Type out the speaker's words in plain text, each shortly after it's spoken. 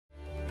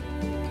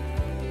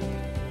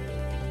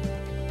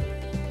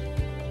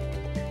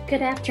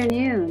Good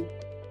afternoon.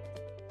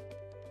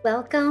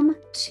 Welcome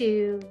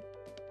to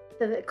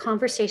the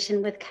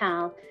Conversation with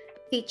Cal,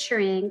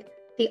 featuring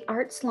the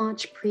Arts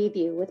Launch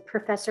Preview with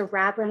Professor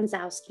Rob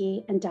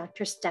Ranzowski and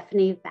Dr.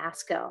 Stephanie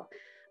Vasco.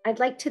 I'd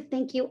like to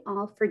thank you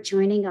all for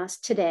joining us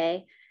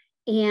today,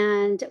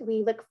 and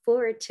we look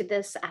forward to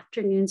this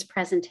afternoon's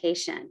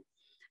presentation.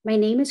 My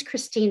name is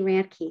Christine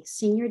Radke,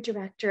 Senior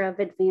Director of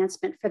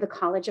Advancement for the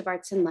College of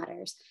Arts and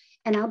Letters,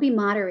 and I'll be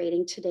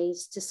moderating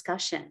today's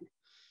discussion.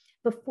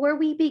 Before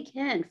we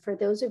begin, for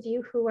those of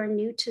you who are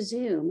new to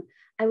Zoom,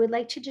 I would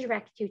like to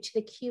direct you to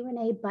the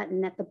Q&A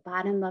button at the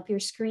bottom of your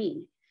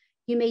screen.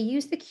 You may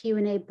use the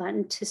Q&A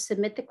button to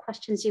submit the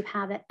questions you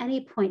have at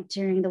any point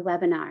during the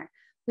webinar.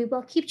 We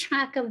will keep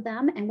track of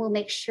them and we'll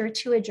make sure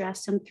to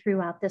address them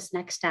throughout this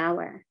next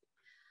hour.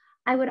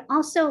 I would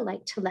also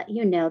like to let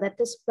you know that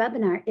this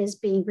webinar is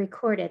being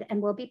recorded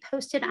and will be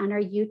posted on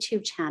our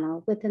YouTube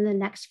channel within the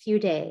next few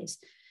days.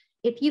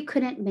 If you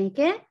couldn't make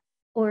it,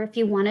 or if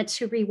you wanted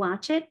to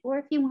rewatch it, or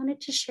if you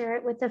wanted to share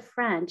it with a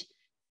friend,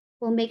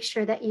 we'll make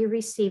sure that you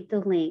receive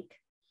the link.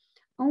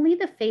 Only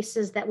the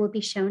faces that will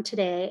be shown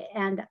today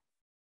and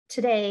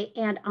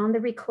on the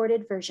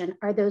recorded version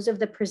are those of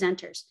the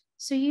presenters,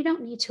 so you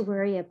don't need to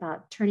worry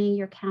about turning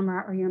your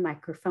camera or your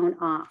microphone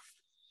off.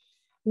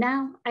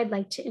 Now, I'd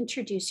like to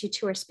introduce you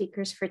to our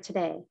speakers for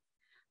today.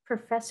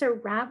 Professor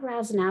Rob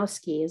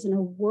Ranzowski is an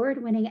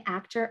award-winning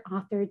actor,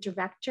 author,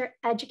 director,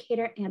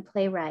 educator, and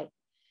playwright.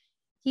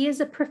 He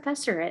is a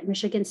professor at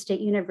Michigan State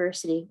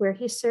University, where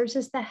he serves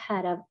as the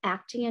head of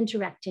acting and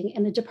directing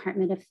in the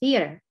Department of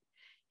Theater.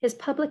 His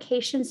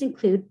publications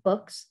include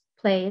books,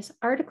 plays,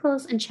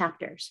 articles, and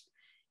chapters.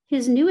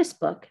 His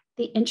newest book,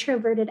 The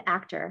Introverted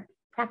Actor: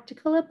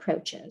 Practical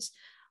Approaches,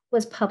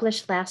 was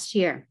published last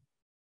year.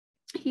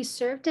 He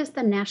served as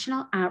the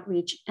National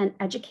Outreach and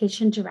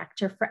Education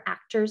Director for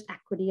Actors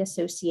Equity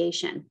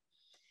Association.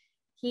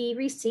 He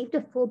received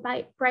a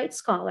Fulbright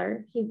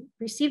Scholar. He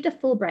received a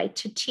Fulbright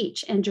to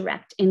teach and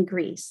direct in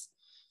Greece.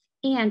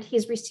 And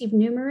he's received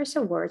numerous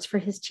awards for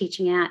his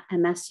teaching at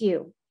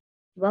MSU.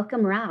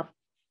 Welcome, Rob.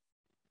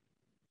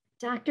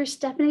 Dr.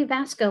 Stephanie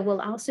Vasco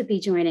will also be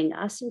joining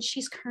us, and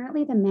she's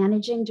currently the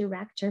Managing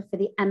Director for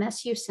the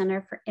MSU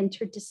Center for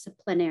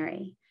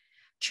Interdisciplinary.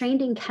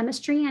 Trained in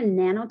chemistry and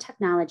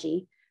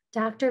nanotechnology,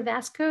 Dr.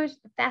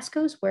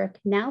 Vasco's work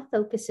now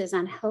focuses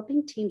on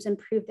helping teams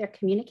improve their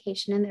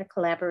communication and their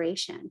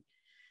collaboration.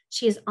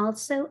 She is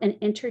also an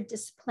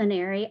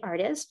interdisciplinary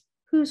artist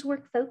whose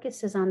work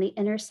focuses on the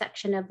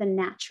intersection of the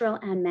natural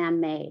and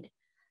man-made.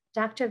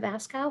 Dr.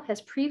 Vasco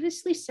has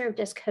previously served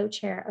as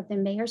co-chair of the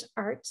Mayor's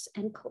Arts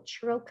and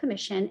Cultural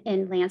Commission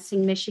in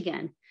Lansing,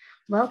 Michigan.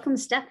 Welcome,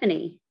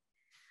 Stephanie.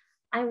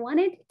 I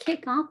wanted to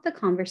kick off the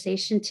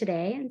conversation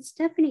today, and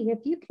Stephanie, if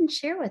you can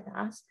share with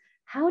us,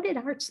 how did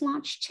Arts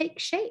Launch take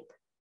shape?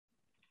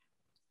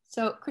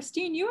 So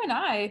Christine, you and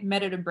I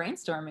met at a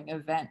brainstorming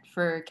event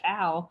for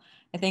Cal,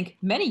 I think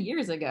many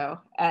years ago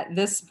at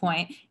this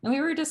point, and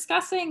we were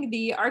discussing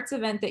the arts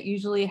event that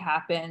usually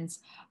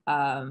happens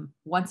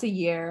once a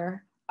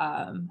year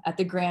at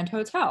the Grand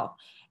Hotel.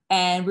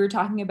 And we were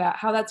talking about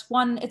how it's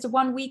a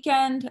one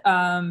weekend.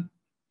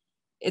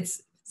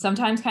 It's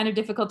sometimes kind of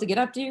difficult to get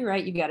up to,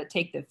 right? You've got to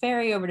take the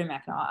ferry over to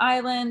Mackinac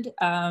Island.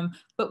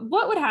 But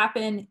what would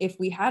happen if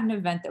we had an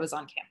event that was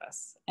on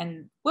campus?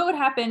 And what would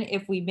happen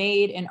if we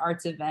made an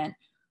arts event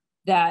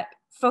that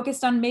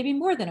focused on maybe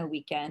more than a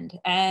weekend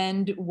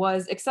and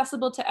was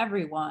accessible to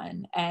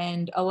everyone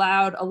and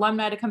allowed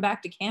alumni to come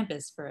back to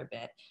campus for a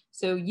bit?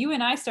 So you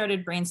and I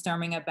started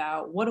brainstorming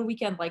about what a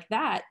weekend like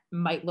that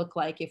might look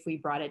like if we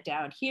brought it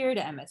down here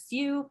to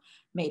MSU,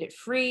 made it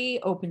free,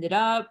 opened it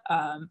up,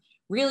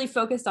 really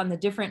focused on the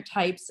different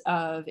types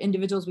of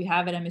individuals we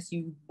have at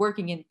MSU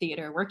working in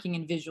theater, working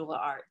in visual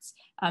arts,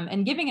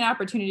 and giving an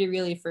opportunity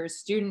really for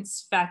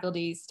students,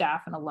 faculty,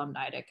 staff, and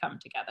alumni to come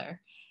together.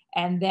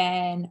 And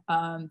then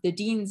the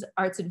Dean's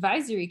Arts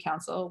Advisory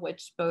Council,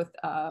 which both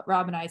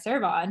Rob and I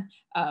serve on,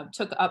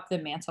 took up the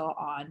mantle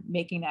on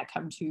making that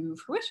come to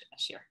fruition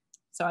this year.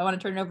 So I want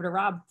to turn it over to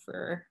Rob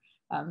for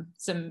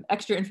some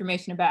extra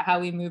information about how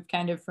we moved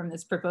kind of from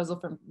this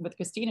proposal with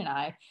Christine and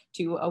I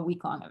to a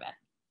week-long event.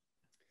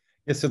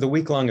 Yeah, so the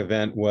week-long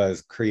event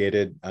was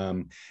created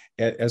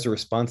as a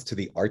response to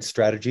the art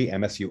strategy,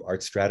 MSU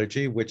art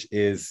strategy, which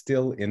is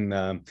still in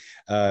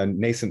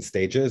nascent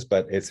stages,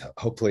 but it's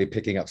hopefully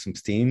picking up some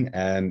steam.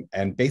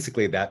 And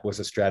basically that was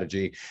a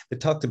strategy that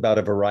talked about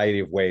a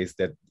variety of ways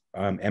that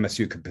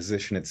MSU could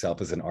position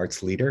itself as an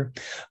arts leader.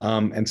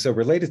 And so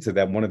related to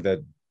that, one of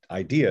the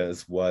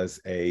ideas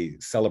was a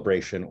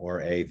celebration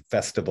or a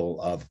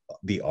festival of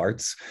the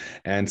arts.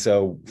 And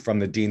so from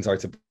the Dean's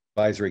Arts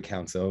Advisory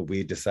Council,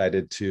 we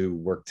decided to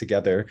work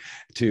together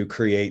to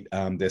create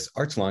this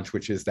Arts Launch,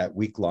 which is that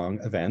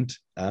week-long event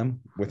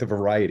with a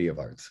variety of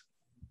arts.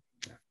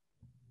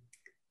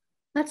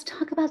 Let's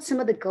talk about some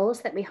of the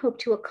goals that we hope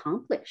to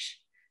accomplish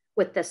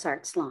with this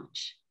Arts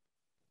Launch.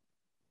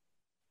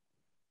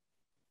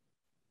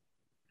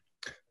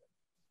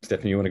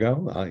 Stephanie, you want to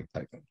go?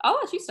 I'll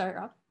let you start,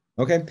 Rob.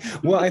 Okay.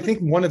 Well, I think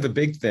one of the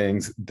big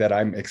things that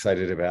I'm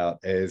excited about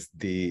is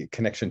the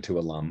connection to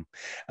alum.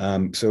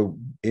 So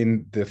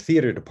in the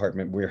theater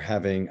department, we're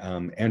having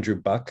Andrew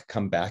Buck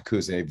come back,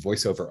 who's a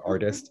voiceover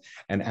artist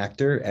and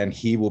actor, and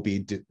he will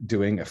be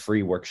doing a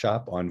free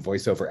workshop on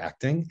voiceover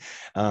acting.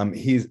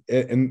 He's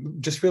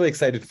and just really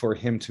excited for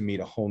him to meet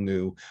a whole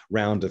new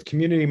round of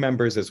community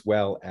members as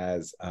well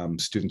as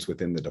students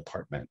within the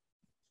department.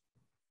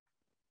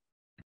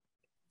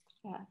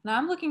 Yeah, now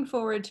I'm looking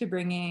forward to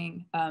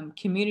bringing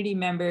community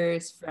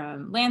members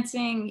from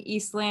Lansing,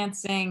 East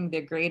Lansing,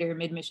 the greater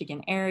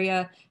Mid-Michigan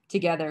area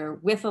together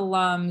with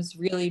alums,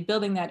 really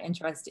building that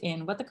interest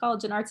in what the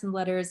College in Arts and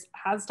Letters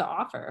has to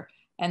offer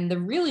and the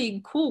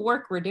really cool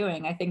work we're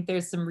doing. I think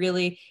there's some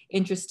really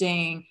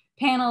interesting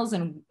panels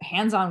and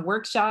hands-on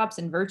workshops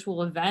and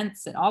virtual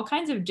events and all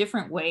kinds of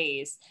different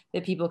ways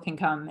that people can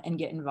come and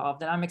get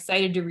involved. And I'm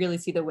excited to really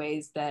see the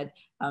ways that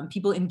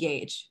people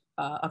engage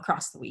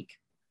across the week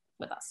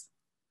with us.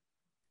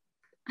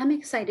 I'm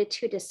excited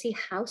too to see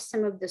how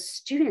some of the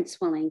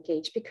students will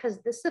engage, because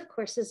this, of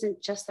course,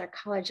 isn't just our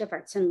College of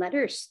Arts and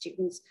Letters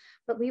students,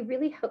 but we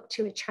really hope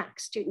to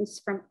attract students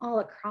from all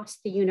across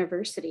the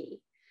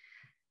university.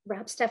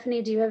 Rob,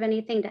 Stephanie, do you have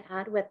anything to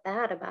add with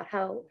that about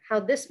how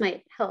this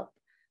might help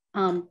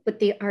with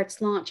the arts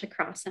launch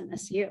across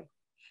MSU?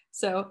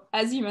 So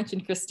as you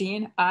mentioned,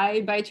 Christine,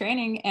 I, by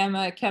training, am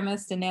a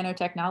chemist and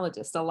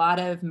nanotechnologist. A lot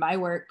of my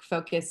work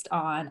focused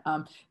on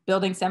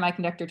building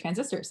semiconductor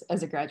transistors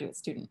as a graduate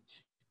student.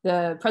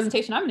 The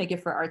presentation I'm going to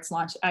give for Arts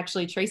Launch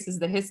actually traces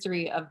the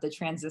history of the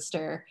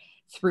transistor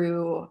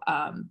through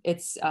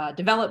its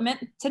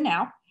development to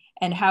now,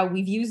 and how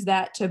we've used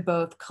that to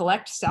both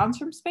collect sounds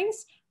from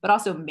space, but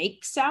also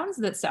make sounds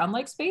that sound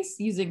like space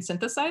using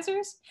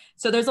synthesizers.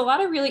 So there's a lot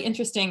of really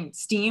interesting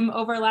STEAM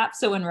overlap.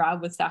 So when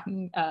Rob was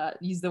talking,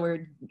 used the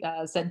word,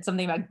 said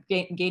something about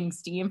gaining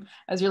STEAM,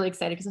 I was really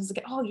excited because I was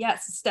like, oh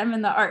yes, STEM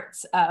in the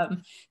arts.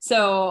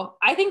 So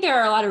I think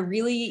there are a lot of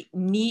really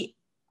neat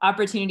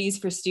opportunities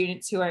for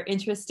students who are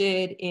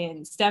interested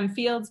in STEM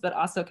fields, but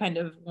also kind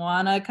of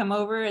want to come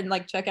over and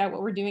like check out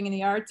what we're doing in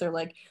the arts, or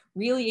like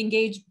really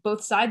engage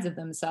both sides of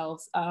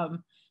themselves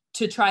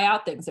to try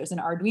out things. There's an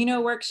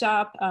Arduino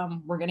workshop.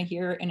 We're going to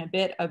hear in a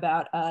bit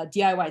about a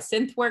DIY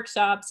synth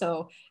workshop.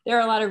 So there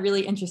are a lot of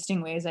really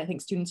interesting ways I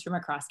think students from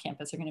across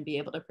campus are going to be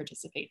able to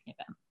participate in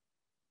the event.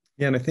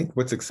 Yeah, and I think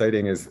what's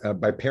exciting is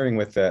by pairing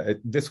with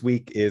this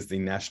week is the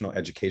National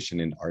Education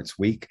in Arts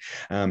Week.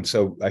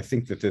 So I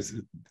think that this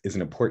is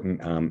an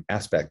important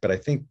aspect, but I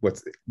think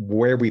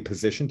where we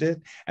positioned it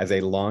as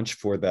a launch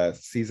for the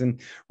season,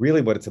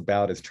 really what it's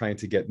about is trying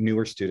to get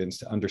newer students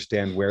to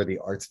understand where the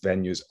arts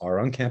venues are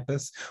on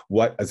campus,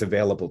 what is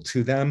available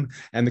to them,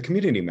 and the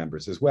community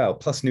members as well,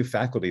 plus new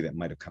faculty that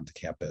might have come to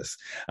campus.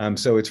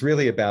 So it's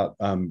really about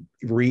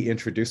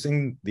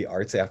reintroducing the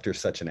arts after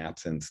such an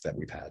absence that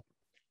we've had.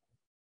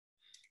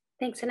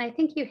 Thanks. And I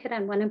think you hit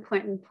on one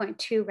important point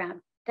too, Rob,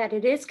 that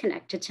it is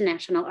connected to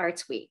National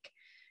Arts Week.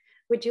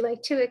 Would you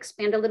like to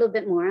expand a little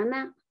bit more on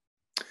that?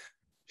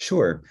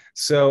 Sure.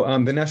 So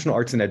the National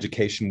Arts and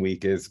Education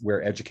Week is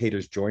where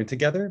educators join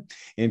together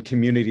in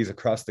communities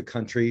across the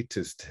country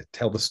to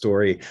tell the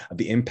story of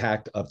the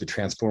impact of the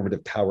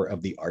transformative power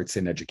of the arts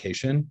in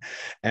education.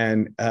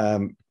 And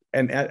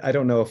I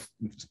don't know if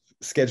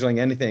scheduling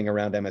anything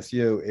around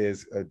MSU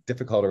is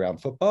difficult around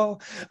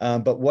football,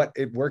 but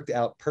it worked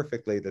out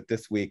perfectly that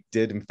this week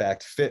did in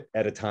fact fit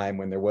at a time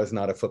when there was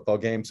not a football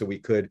game, so we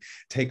could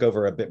take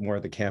over a bit more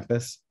of the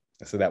campus.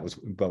 So that was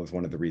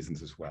one of the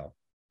reasons as well.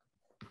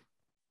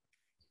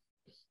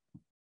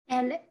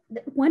 And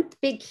one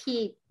big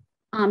key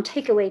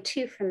takeaway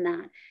too from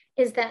that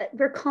is that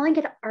we're calling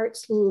it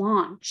Arts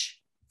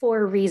Launch for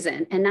a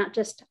reason and not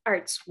just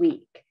Arts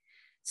Week.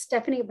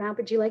 Stephanie, Rob,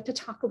 would you like to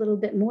talk a little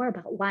bit more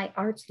about why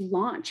Arts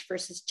Launch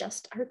versus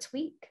just Arts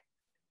Week?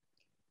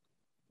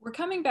 We're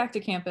coming back to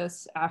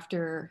campus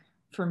after,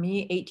 for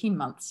me, 18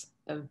 months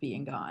of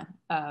being gone.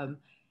 And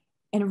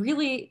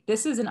really,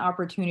 this is an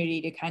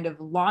opportunity to kind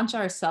of launch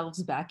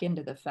ourselves back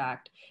into the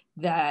fact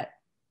that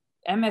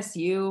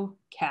MSU,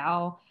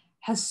 Cal,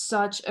 has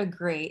such a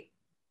great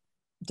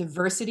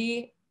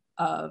diversity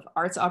of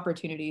arts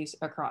opportunities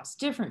across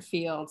different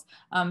fields.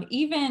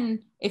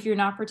 Even if you're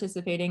not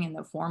participating in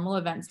the formal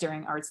events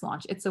during Arts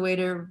Launch, it's a way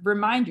to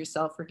remind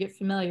yourself or get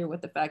familiar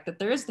with the fact that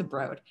there is the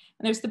Broad,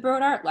 and there's the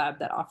Broad Art Lab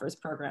that offers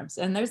programs,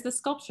 and there's the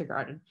Sculpture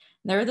Garden,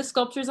 and there are the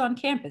sculptures on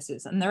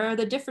campuses, and there are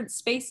the different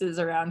spaces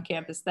around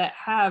campus that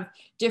have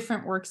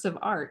different works of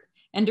art.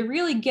 And to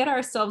really get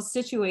ourselves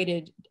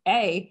situated,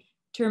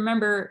 to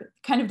remember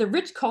kind of the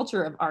rich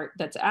culture of art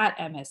that's at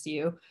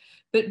MSU,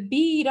 but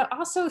B, to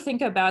also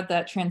think about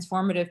that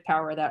transformative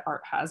power that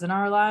art has in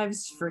our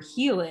lives for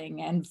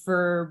healing and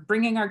for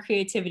bringing our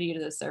creativity to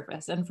the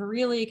surface and for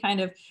really kind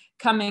of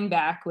coming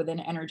back with an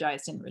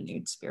energized and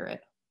renewed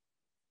spirit.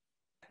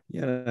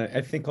 Yeah,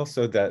 I think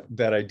also that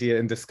idea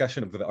in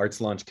discussion of the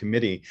Arts Launch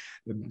Committee,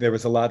 there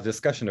was a lot of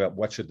discussion about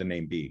what should the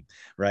name be,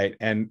 right?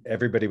 And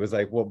everybody was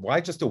like, well,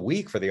 why just a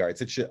week for the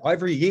arts? It should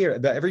every year,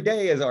 every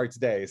day is Arts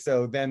Day.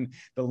 So then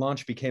the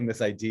launch became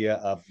this idea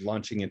of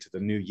launching into the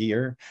new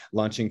year,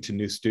 launching to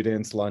new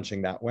students,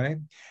 launching that way.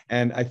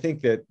 And I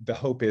think that the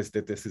hope is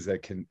that this is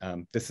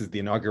the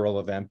inaugural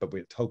event, but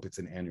we hope it's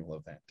an annual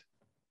event.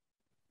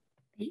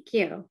 Thank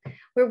you.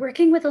 We're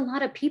working with a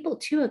lot of people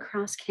too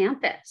across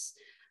campus.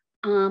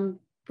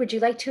 Would you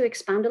like to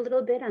expound a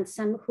little bit on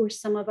who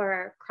some of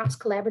our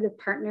cross-collaborative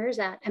partners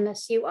at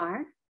MSU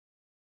are?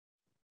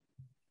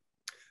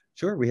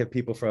 Sure, we have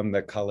people from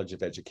the College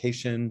of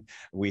Education.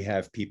 We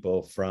have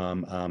people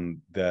from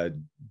the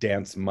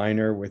dance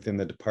minor within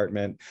the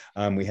department.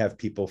 We have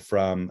people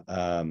from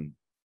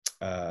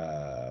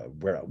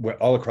we're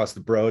all across the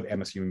broad,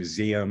 MSU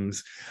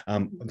museums,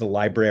 the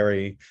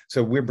library.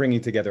 So we're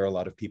bringing together a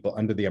lot of people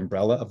under the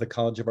umbrella of the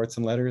College of Arts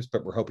and Letters,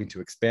 but we're hoping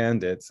to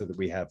expand it so that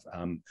we have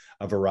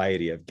a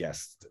variety of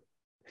guests.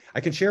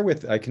 I can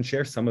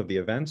share some of the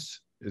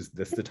events. Is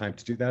this the time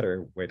to do that,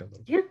 or wait a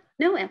little? Yeah,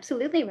 no,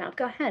 absolutely, Rob,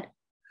 go ahead.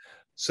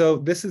 So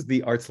this is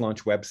the Arts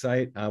Launch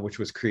website, which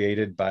was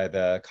created by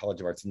the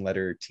College of Arts and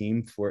Letters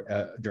team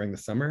during the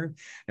summer.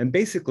 And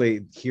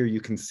basically here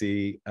you can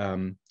see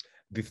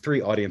the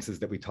three audiences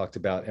that we talked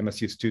about: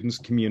 MSU students,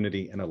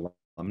 community, and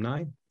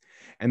alumni.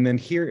 And then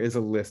here is a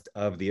list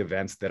of the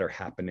events that are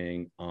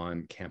happening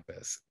on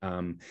campus.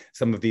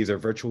 Some of these are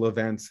virtual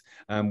events.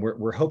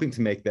 We're hoping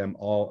to make them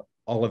all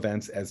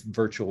events as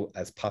virtual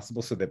as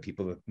possible so that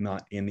people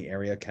not in the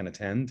area can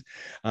attend.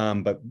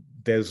 But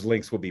those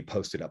links will be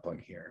posted up on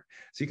here.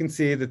 So you can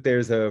see that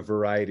there's a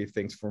variety of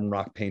things from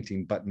rock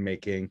painting, button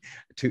making,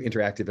 to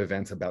interactive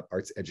events about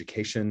arts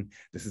education.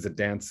 This is a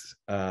dance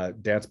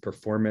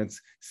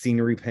performance,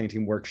 scenery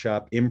painting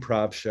workshop,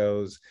 improv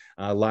shows,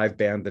 live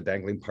band, the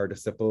dangling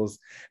participles.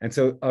 And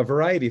so a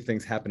variety of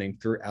things happening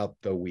throughout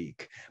the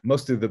week.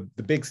 Most of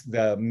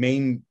the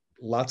main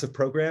lots of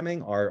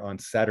programming are on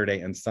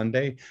Saturday and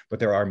Sunday, but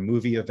there are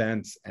movie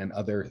events and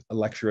other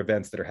lecture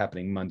events that are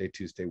happening Monday,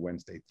 Tuesday,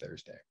 Wednesday,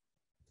 Thursday.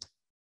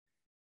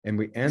 And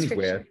we end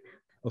with,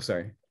 oh,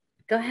 sorry.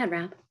 Go ahead,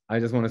 Rob. I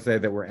just want to say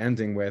that we're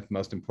ending with,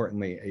 most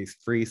importantly, a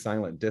free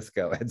silent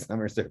disco at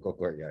Summer Circle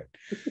Courtyard.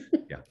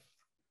 Yeah.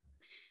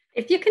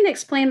 If you can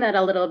explain that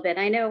a little bit.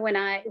 I know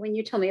when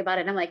you told me about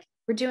it, I'm like,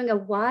 we're doing a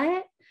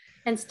what?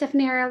 And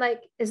Stephanie are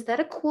like, is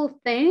that a cool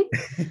thing?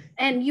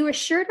 And you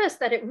assured us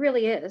that it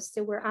really is.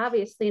 So we're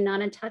obviously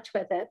not in touch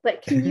with it.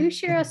 But can you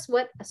share us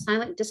what a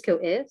silent disco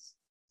is?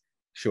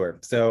 Sure.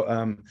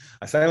 So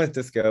a silent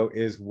disco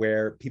is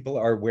where people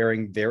are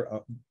wearing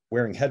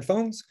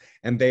headphones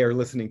and they are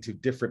listening to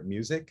different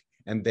music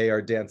and they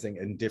are dancing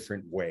in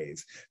different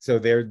ways.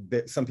 So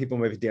some people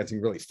might be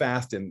dancing really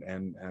fast and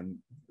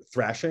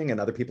thrashing, and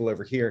other people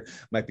over here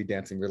might be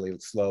dancing really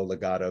slow,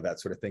 legato, that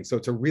sort of thing. So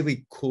it's a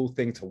really cool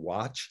thing to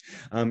watch.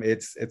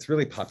 It's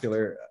really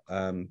popular.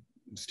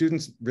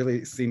 Students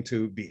really seem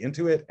to be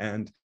into it,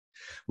 and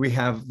we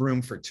have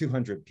room for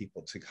 200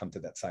 people to come to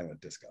that silent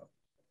disco.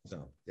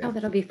 So yeah. Oh,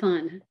 that'll be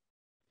fun.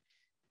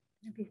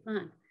 That'll be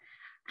fun.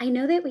 I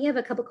know that we have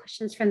a couple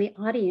questions from the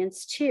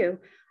audience too.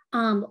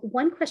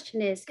 One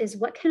question is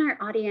what can our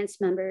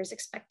audience members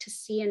expect to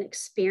see and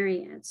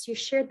experience? You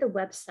shared the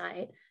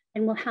website,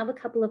 and we'll have a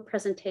couple of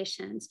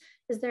presentations.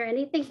 Is there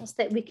anything else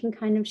that we can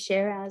kind of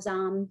share as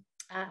a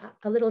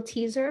little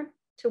teaser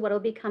to what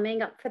will be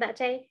coming up for that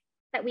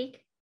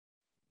week?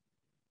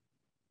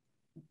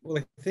 Well,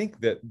 I think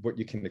that what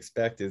you can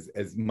expect is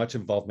as much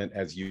involvement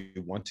as you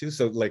want to.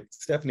 So like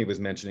Stephanie was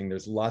mentioning,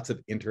 there's lots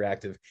of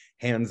interactive,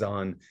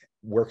 hands-on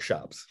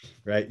workshops,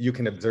 right? You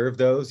can observe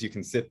those, you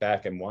can sit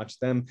back and watch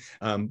them,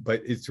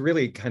 but it's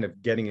really kind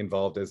of getting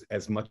involved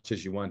as much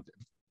as you want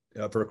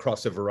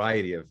across a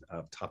variety of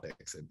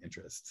topics and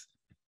interests.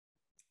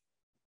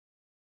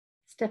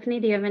 Stephanie,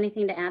 do you have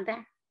anything to add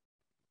there?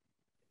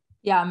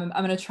 Yeah, I'm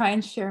going to try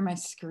and share my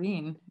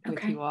screen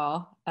with you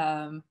all.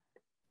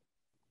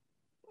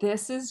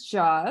 This is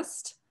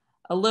just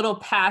a little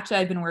patch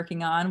I've been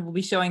working on. We'll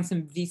be showing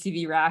some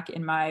VCV rack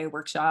in my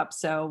workshop.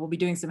 So we'll be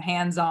doing some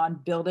hands-on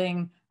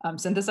building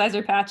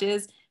synthesizer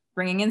patches,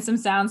 bringing in some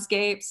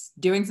soundscapes,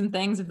 doing some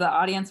things if the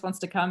audience wants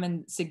to come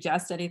and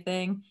suggest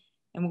anything.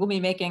 And we'll be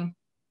making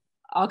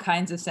all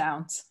kinds of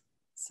sounds.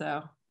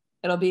 So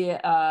it'll be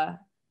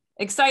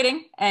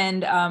exciting.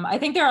 And I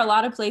think there are a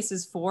lot of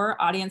places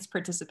for audience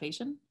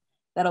participation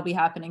that'll be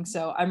happening.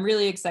 So I'm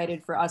really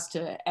excited for us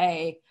to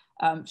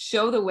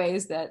show the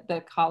ways that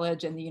the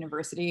college and the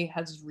university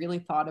has really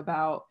thought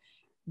about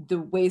the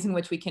ways in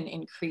which we can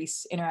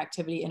increase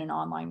interactivity in an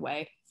online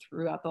way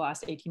throughout the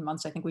last 18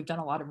 months. I think we've done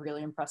a lot of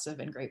really impressive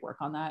and great work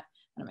on that.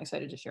 And I'm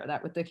excited to share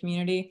that with the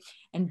community.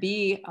 And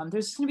B,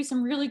 there's going to be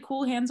some really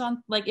cool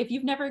hands-on, like if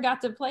you've never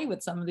got to play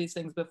with some of these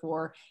things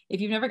before,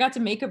 if you've never got to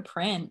make a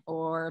print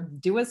or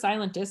do a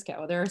silent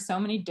disco, there are so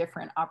many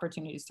different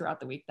opportunities throughout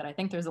the week that I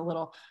think there's a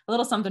little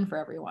something for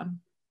everyone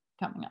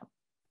coming up.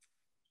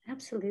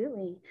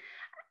 Absolutely.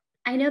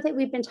 I know that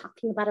we've been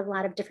talking about a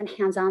lot of different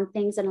hands-on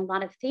things and a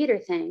lot of theater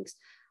things.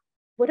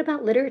 What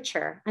about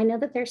literature? I know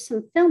that there's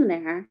some film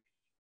there.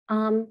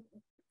 Do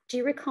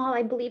you recall,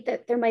 I believe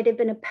that there might have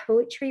been a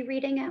poetry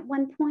reading at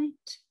one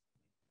point?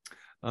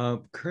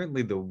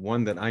 Currently, the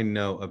one that I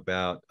know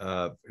about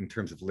in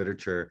terms of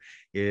literature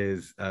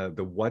is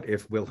the What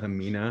If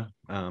Wilhelmina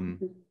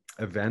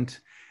event.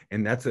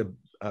 And that's a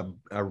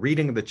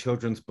reading of the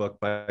children's book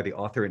by the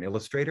author and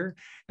illustrator.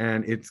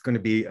 And it's going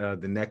to be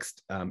the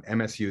next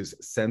MSU's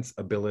Sense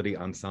Ability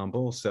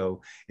Ensemble.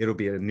 So it'll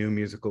be a new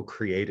musical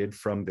created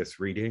from this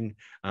reading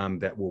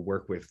that will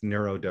work with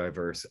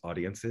neurodiverse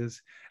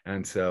audiences.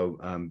 And so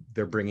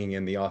they're bringing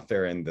in the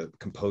author and the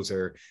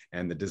composer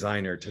and the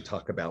designer to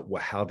talk about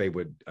how they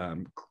would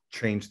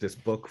change this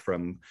book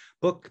from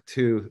book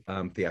to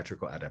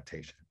theatrical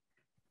adaptation.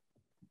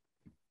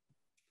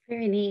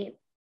 Very neat.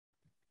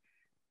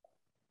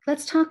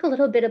 Let's talk a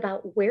little bit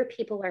about where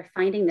people are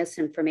finding this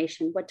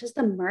information. What does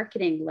the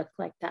marketing look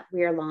like that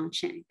we're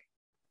launching?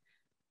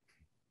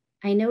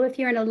 I know if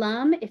you're an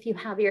alum, if you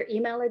have your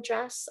email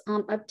address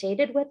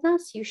updated with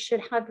us, you should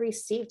have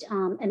received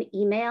an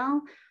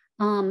email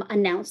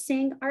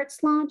announcing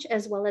Arts Launch,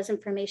 as well as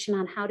information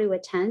on how to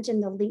attend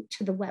and the link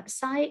to the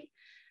website.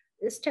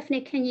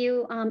 Stephanie, can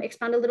you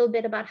expound a little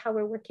bit about how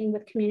we're working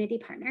with community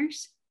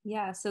partners?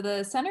 Yeah, so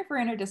the Center for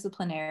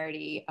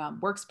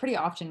Interdisciplinarity works pretty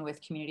often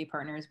with community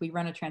partners. We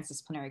run a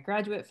transdisciplinary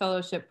graduate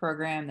fellowship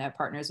program that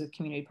partners with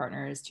community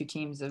partners, 2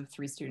 teams of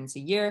 3 students a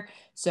year.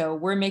 So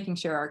we're making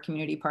sure our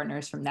community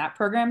partners from that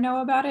program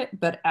know about it.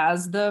 But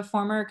as the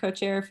former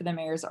co-chair for the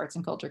Mayor's Arts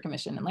and Culture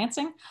Commission in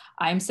Lansing,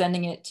 I'm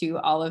sending it to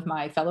all of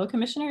my fellow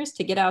commissioners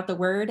to get out the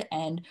word,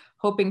 and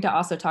hoping to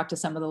also talk to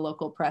some of the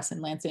local press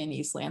in Lansing and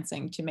East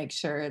Lansing to make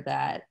sure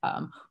that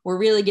we're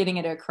really getting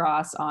it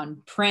across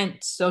on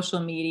print, social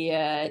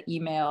media,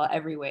 email,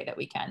 every way that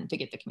we can to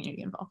get the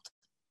community involved.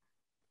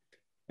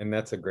 And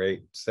that's a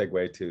great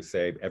segue to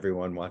say,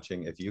 everyone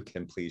watching, if you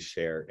can please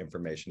share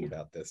information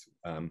about this,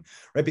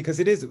 right? Because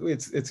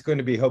it's going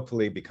to be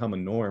hopefully become a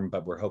norm,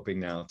 but we're hoping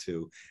now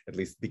to at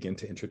least begin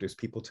to introduce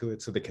people to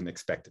it so they can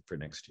expect it for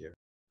next year.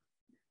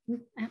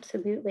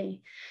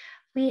 Absolutely.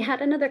 We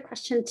had another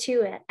question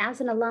too.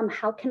 As an alum,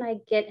 how can I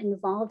get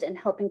involved in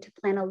helping to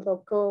plan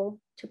local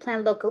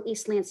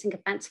East Lansing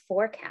events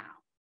for Cal?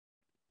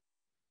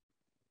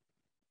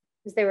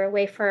 Is there a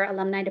way for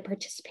alumni to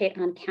participate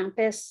on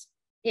campus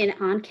in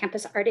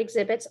on-campus art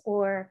exhibits,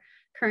 or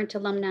current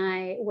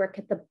alumni work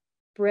at the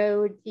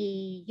Broad, the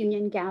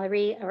Union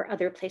Gallery, or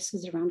other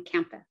places around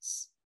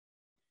campus?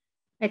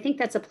 I think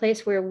that's a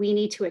place where we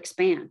need to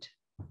expand.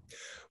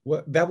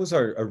 Well, that was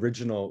our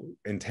original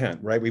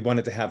intent, right? We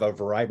wanted to have a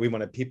variety. We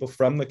wanted people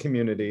from the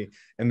community,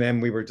 and then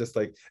we were just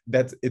like,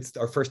 it's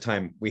our first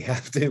time. We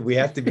have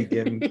to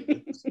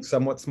begin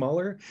somewhat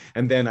smaller,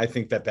 and then I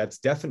think that's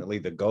definitely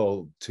the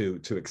goal, to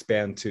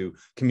expand to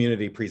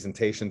community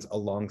presentations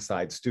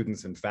alongside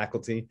students and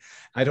faculty.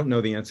 I don't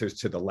know the answers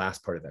to the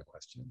last part of that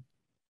question.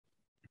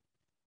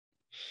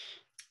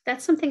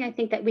 That's something I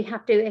think that we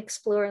have to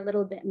explore a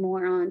little bit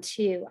more on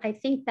too. I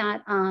think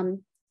that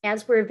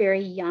as we're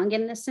very young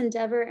in this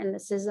endeavor, and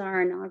this is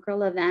our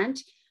inaugural event,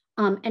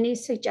 any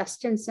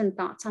suggestions and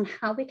thoughts on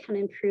how we can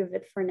improve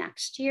it for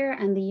next year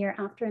and the year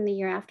after and the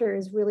year after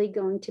is really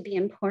going to be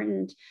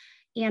important.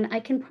 And I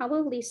can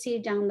probably see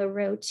down the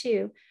road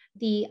too,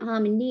 the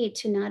need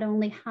to not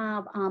only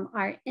have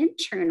our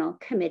internal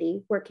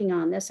committee working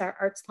on this, our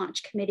Arts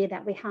Launch committee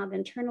that we have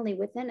internally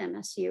within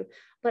MSU,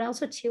 but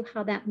also too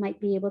how that might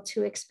be able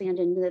to expand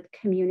into the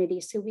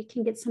community so we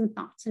can get some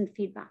thoughts and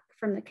feedback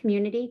from the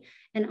community,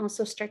 and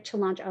also start to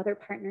launch other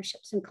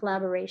partnerships and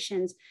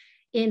collaborations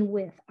in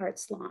with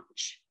Arts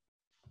Launch.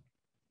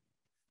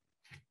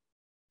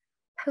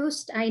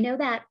 I know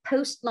that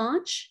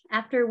post-launch,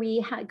 after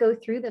we go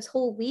through this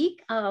whole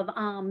week of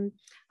our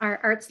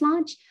Arts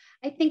Launch,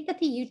 I think that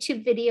the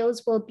YouTube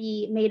videos will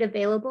be made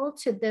available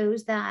to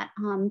those that,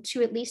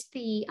 to at least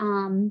the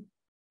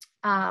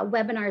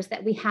webinars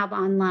that we have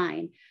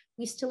online.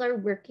 We still are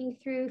working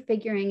through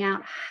figuring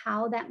out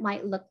how that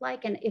might look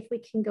like, and if we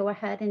can go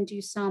ahead and do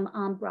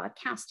some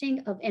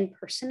broadcasting of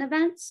in-person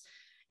events.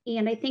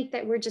 And I think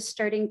that we're just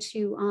starting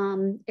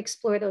to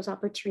explore those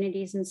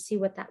opportunities and see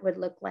what that would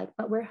look like.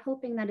 But we're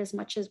hoping that as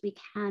much as we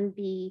can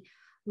be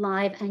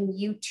live and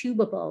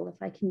YouTubeable,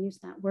 if I can use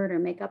that word or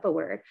make up a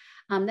word,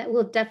 that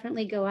we'll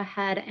definitely go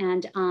ahead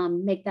and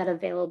make that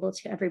available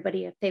to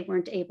everybody if they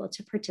weren't able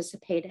to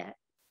participate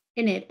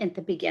in it at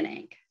the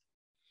beginning.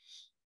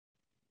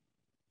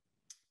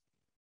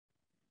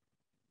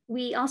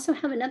 We also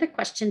have another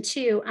question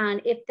too on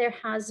if there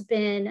has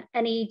been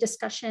any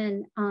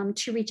discussion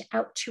to reach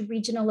out to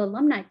regional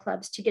alumni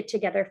clubs to get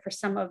together for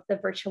some of the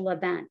virtual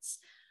events.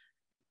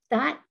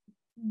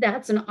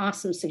 That's an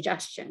awesome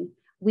suggestion.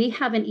 We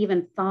haven't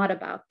even thought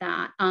about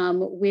that.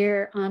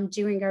 We're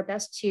doing our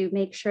best to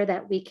make sure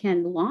that we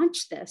can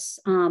launch this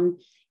in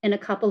a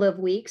couple of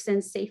weeks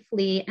and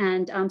safely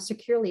and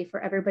securely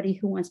for everybody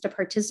who wants to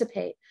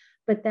participate.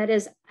 But that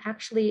is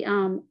actually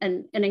an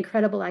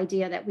incredible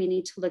idea that we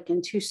need to look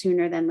into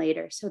sooner than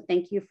later. So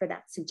thank you for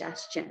that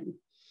suggestion.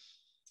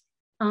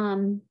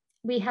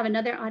 we have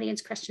another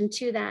audience question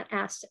too that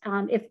asked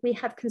if we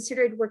have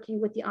considered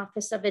working with the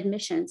Office of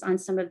Admissions on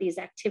some of these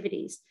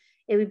activities.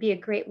 It would be a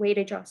great way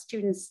to draw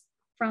students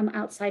from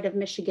outside of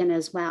Michigan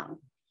as well.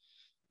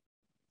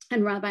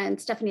 And Rabbi and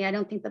Stephanie, I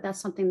don't think that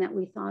that's something that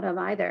we thought of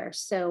either.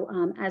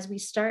 So as we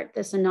start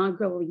this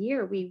inaugural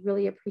year, we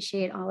really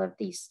appreciate all of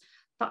these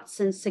thoughts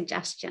and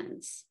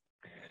suggestions.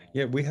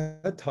 Yeah, we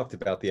had talked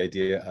about the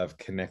idea of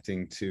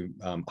connecting to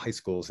high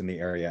schools in the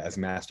area as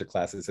master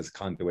classes, as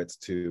conduits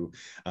to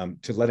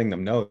letting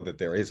them know that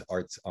there is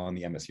arts on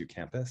the MSU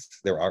campus.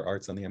 There are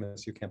arts on the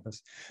MSU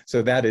campus.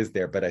 So that is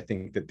there, but I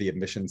think that the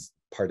admissions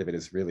part of it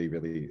is really,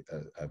 really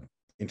an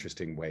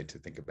interesting way to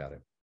think about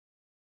it.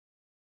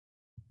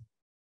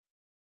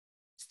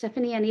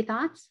 Stephanie, any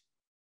thoughts?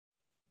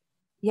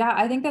 Yeah,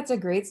 I think that's a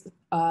great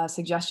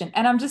suggestion.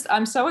 And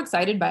I'm so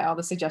excited by all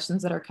the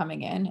suggestions that are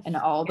coming in and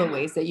all the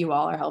ways that you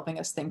all are helping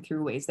us think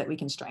through ways that we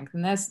can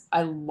strengthen this.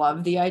 I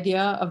love the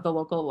idea of the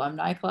local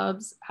alumni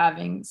clubs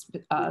having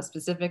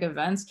specific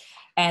events.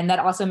 And that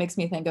also makes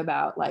me think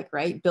about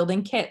right,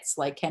 building kits.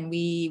 Like, can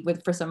we,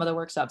 for some of the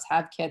workshops,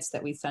 have kits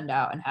that we send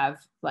out and have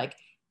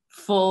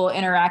full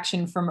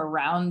interaction from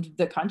around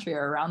the country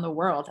or around the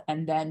world,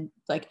 and then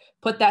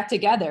put that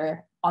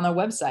together on a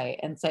website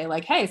and say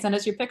hey, send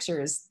us your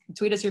pictures,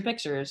 tweet us your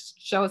pictures,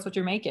 show us what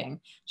you're making,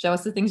 show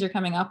us the things you're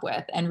coming up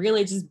with, and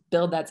really just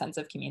build that sense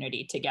of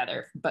community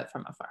together, but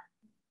from afar.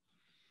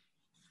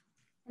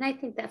 And I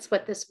think that's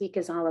what this week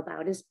is all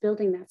about, is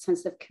building that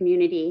sense of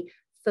community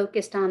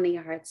focused on the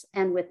arts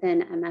and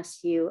within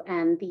MSU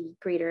and the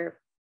greater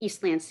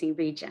East Lansing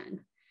region.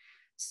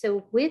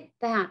 So with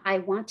that, I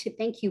want to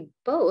thank you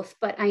both,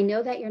 but I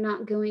know that you're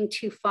not going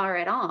too far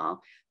at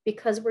all,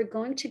 because we're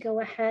going to go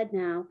ahead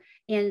now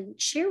and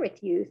share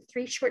with you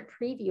 3 short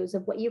previews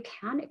of what you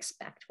can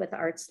expect with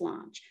Arts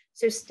Launch.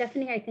 So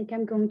Stephanie, I think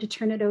I'm going to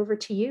turn it over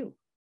to you.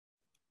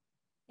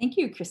 Thank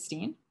you,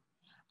 Christine.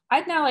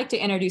 I'd now like to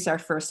introduce our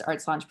first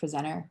Arts Launch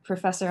presenter,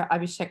 Professor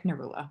Abhishek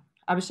Narula.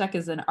 Abhishek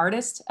is an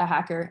artist, a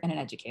hacker, and an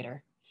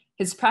educator.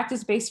 His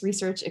practice-based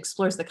research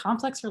explores the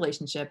complex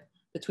relationship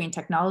between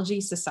technology,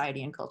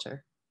 society, and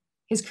culture.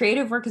 His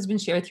creative work has been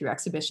shared through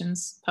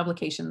exhibitions,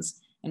 publications,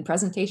 and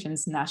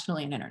presentations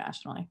nationally and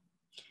internationally.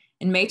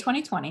 In May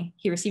 2020,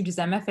 he received his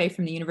MFA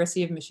from the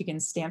University of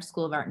Michigan's Stamp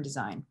School of Art and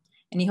Design,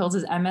 and he holds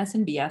his MS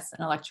and BS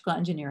in Electrical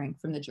Engineering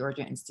from the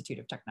Georgia Institute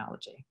of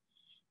Technology.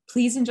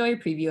 Please enjoy a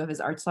preview of his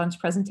Arts Launch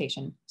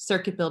presentation,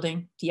 Circuit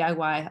Building,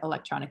 DIY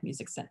Electronic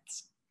Music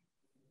Synths.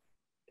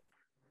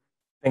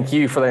 Thank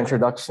you for the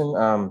introduction.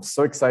 I'm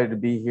so excited to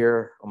be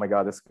here. Oh my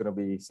God, this is going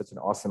to be such an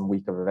awesome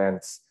week of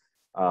events.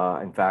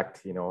 In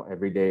fact,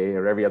 every day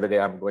or every other day,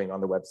 I'm going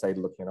on the website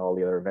looking at all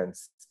the other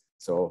events.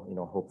 So,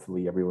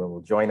 hopefully everyone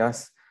will join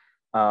us.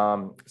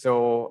 As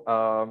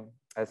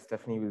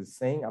Stephanie was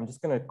saying, I'm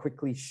just going to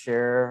quickly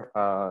share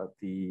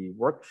the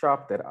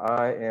workshop that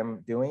I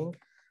am doing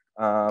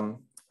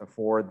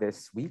for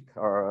this week.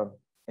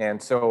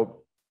 And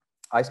so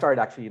I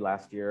started actually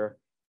last year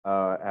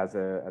as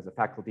a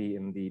faculty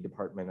in the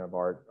Department of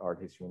Art,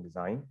 History, and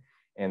Design.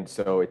 And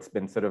so it's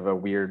been sort of a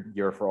weird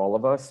year for all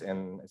of us,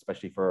 and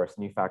especially for us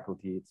new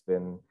faculty. It's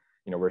been,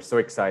 we're so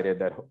excited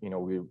that,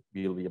 we'll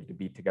be able to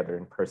be together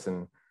in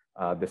person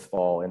this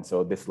fall. And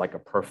so this is like a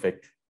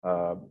perfect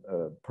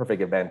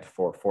event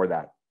for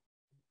that.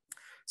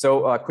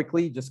 So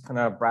quickly, just kind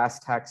of brass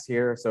tacks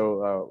here.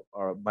 So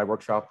my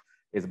workshop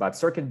is about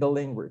circuit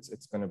building, where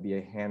it's going to be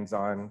a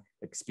hands-on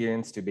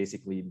experience to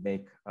basically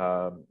make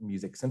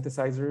music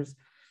synthesizers.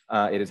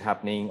 It is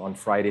happening on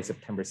Friday,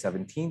 September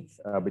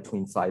 17th,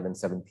 between 5 and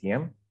 7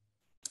 p.m.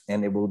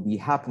 And it will be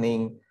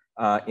happening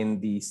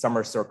in the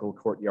Summer Circle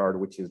Courtyard,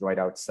 which is right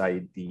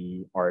outside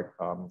the art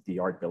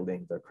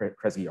building, the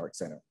Kresge Art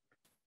Center.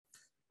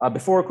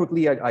 Before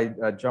quickly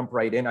I jump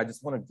right in, I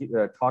just want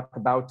to talk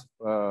about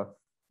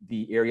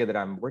the area that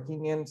I'm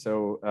working in.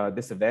 So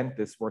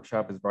this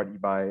workshop is brought to you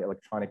by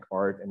Electronic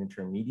Art and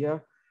Intermedia,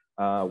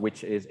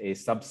 which is a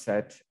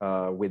subset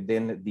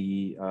within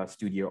the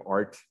studio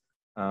art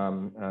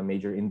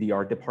major in the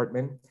art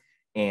department.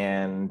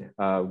 And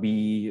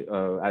we,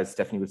 as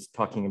Stephanie was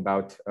talking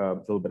about a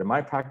little bit of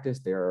my practice,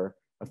 there are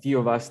a few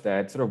of us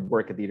that sort of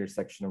work at the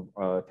intersection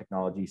of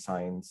technology,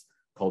 science,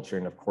 culture,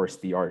 and of course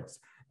the arts.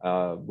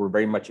 We're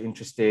very much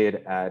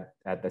interested at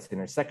this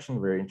intersection.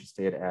 We're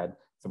interested at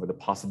some of the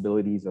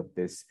possibilities of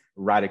this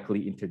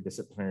radically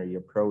interdisciplinary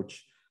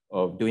approach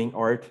of doing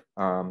art.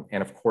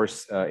 And of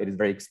course, it is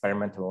very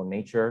experimental in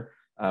nature.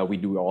 We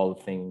do all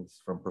things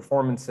from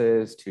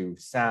performances to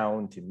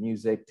sound, to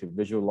music, to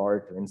visual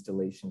art, to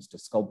installations, to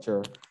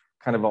sculpture,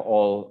 kind of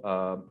all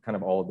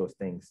of those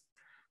things.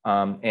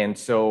 And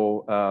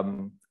so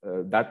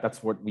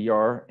that's what we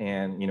are.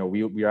 And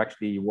we are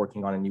actually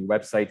working on a new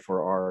website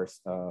for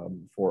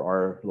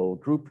our little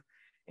group.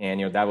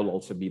 And that will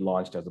also be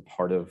launched as a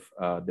part of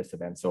this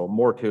event. So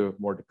more to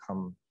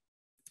come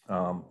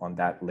on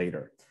that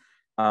later.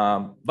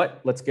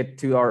 But let's get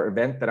to our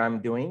event that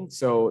I'm doing.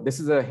 So this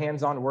is a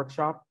hands-on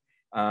workshop.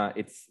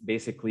 It's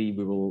basically,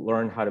 we will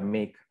learn how to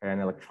make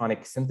an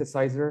electronic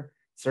synthesizer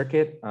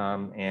circuit.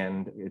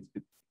 And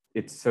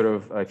it's sort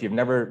of, if you've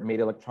never made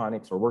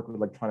electronics or worked with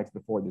electronics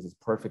before, this is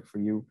perfect for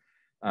you.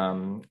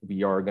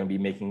 We are going to be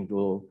making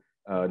little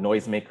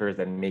noisemakers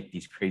that make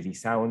these crazy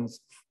sounds.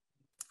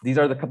 These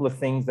are the couple of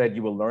things that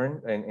you will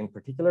learn in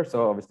particular.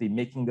 So obviously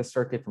making this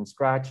circuit from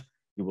scratch,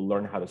 you will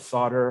learn how to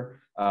solder.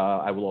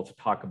 I will also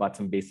talk about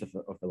some basics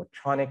of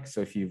electronics.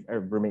 So if you've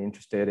ever been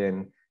interested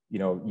in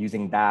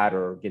using that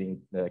or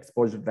getting the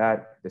exposure to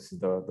that, this is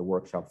the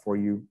workshop for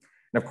you.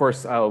 And of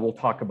course, we'll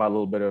talk about a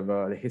little bit of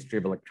the history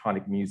of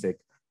electronic music.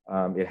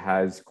 It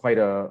has quite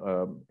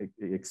a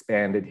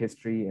expanded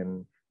history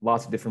and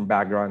lots of different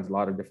backgrounds. A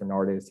lot of different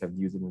artists have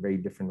used it in very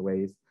different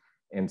ways.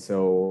 And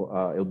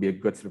so it'll be a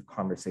good sort of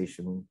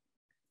conversation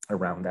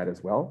around that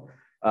as well.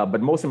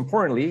 But most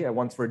importantly,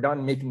 once we're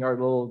done making our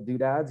little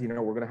doodads, we're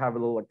going to have a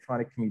little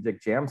electronic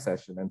music jam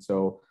session. And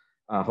so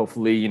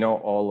hopefully,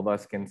 all of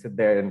us can sit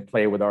there and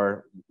play with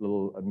our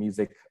little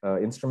music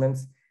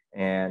instruments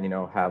and,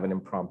 have an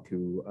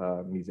impromptu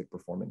music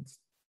performance.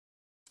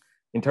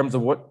 In terms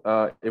of what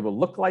it will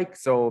look like,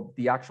 so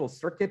the actual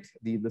circuit,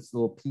 this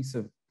little piece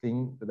of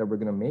thing that we're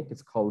going to make,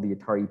 it's called the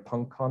Atari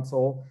Punk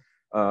console.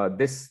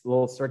 This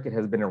little circuit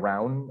has been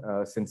around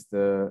since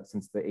the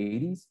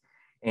 80s.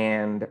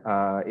 And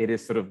it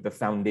is sort of the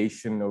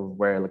foundation of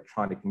where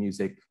electronic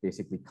music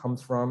basically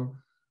comes from.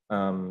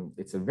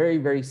 It's a very,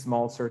 very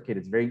small circuit.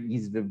 It's very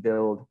easy to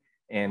build.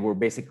 And we're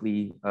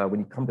basically, when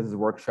you come to this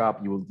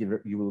workshop, you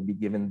will be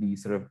given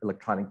these sort of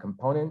electronic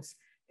components.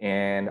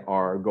 And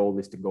our goal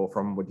is to go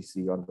from what you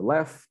see on the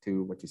left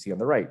to what you see on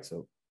the right.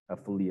 So a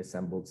fully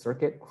assembled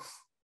circuit.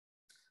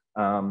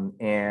 I'll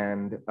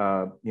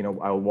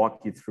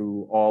walk you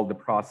through all the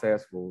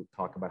process. We'll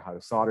talk about how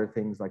to solder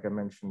things, like I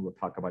mentioned. We'll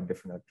talk about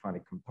different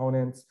electronic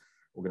components.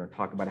 We're going to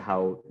talk about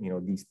how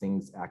these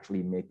things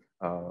actually make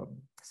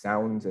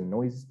sounds and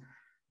noise.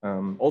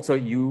 Also,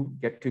 you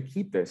get to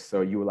keep this,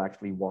 so you will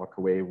actually walk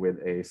away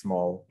with a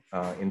small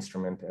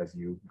instrument as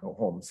you go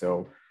home.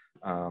 So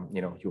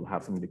you'll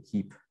have something to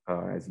keep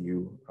as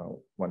you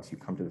once you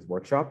come to this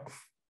workshop.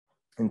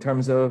 In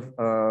terms of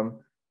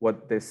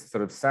what this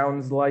sort of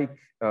sounds like,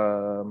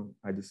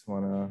 I just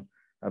want to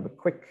have a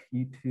quick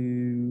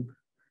YouTube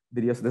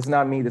video. So this is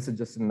not me. This is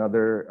just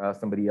another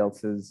somebody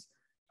else's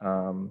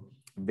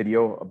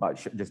video about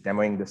just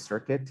demoing the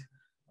circuit.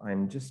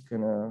 I'm just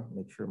gonna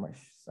make sure my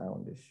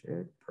sound is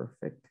shared.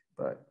 Perfect,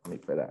 but let me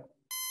play that.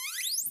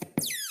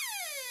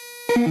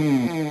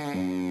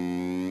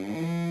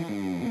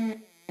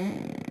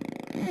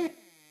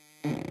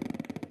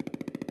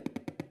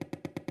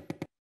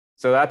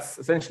 So that's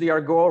essentially our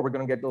goal. We're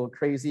going to get a little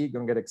crazy,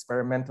 going to get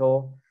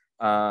experimental,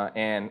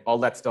 and all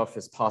that stuff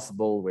is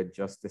possible with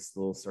just this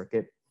little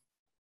circuit.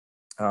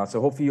 So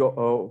hopefully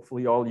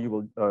all you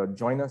will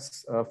join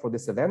us for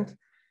this event.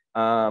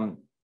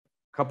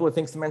 Couple of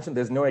things to mention: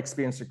 there's no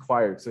experience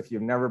required. So if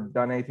you've never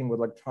done anything with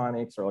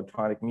electronics or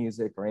electronic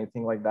music or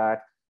anything like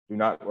that, do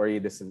not worry.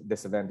 This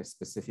event is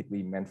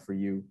specifically meant for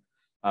you.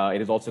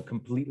 It is also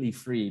completely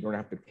free. You don't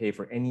have to pay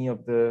for any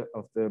of the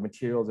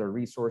materials or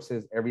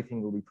resources.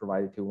 Everything will be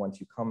provided to you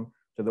once you come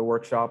to the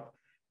workshop.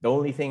 The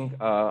only thing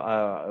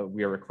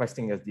we are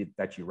requesting is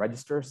that you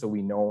register, so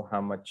we know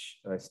how much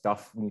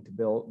stuff we need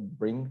to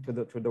bring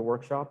to the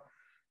workshop.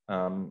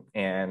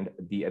 And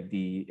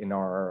in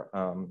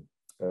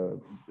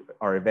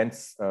our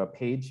events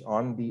page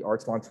on the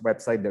Arts Launch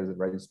website, there's a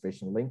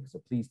registration link.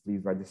 So please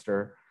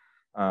register.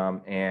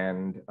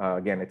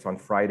 Again, it's on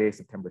Friday,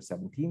 September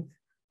 17th.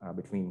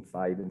 Between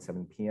 5 and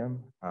 7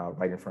 p.m.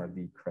 Right in front of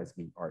the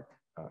Kresge Art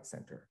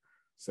Center.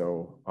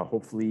 So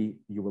hopefully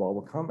you will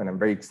all come, and I'm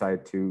very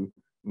excited to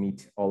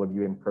meet all of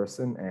you in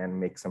person and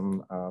make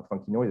some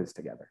funky noises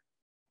together.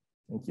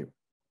 Thank you.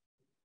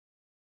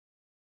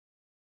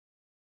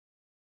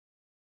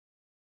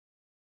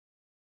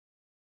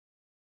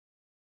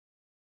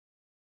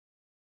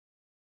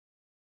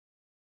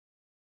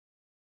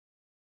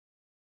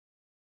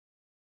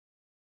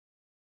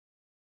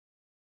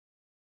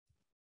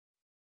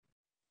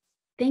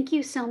 Thank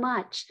you so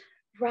much.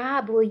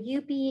 Rob, will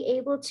you be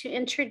able to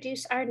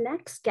introduce our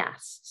next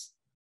guests?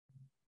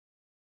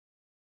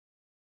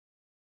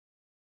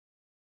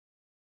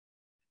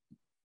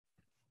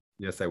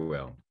 Yes, I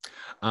will.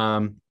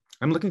 I'm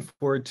looking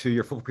forward to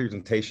your full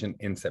presentation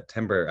in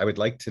September. I would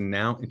like to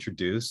now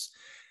introduce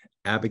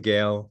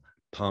Abigail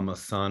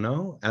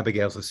Palmisano.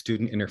 Abigail's a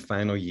student in her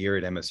final year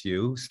at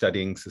MSU,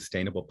 studying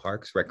sustainable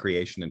parks,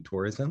 recreation, and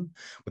tourism,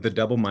 with a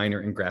double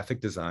minor in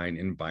graphic design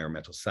and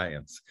environmental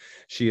science.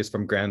 She is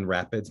from Grand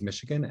Rapids,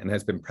 Michigan, and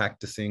has been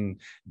practicing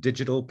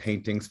digital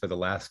paintings for the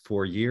last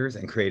 4 years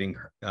and creating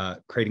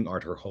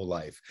art her whole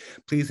life.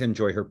 Please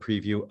enjoy her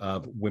preview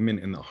of Women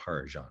in the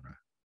Horror Genre.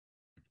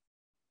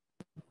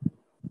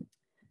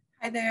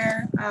 Hi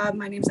there,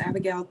 my name is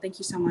Abigail. Thank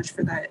you so much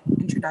for that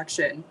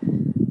introduction.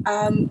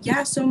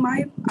 So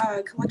my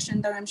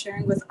collection that I'm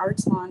sharing with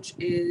Arts Launch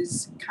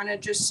is kind of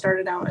just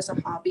started out as a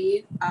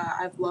hobby.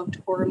 I've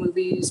loved horror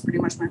movies pretty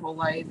much my whole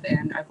life,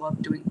 and I've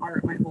loved doing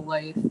art my whole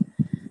life.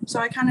 So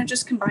I kind of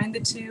just combined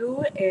the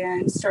two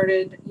and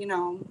started,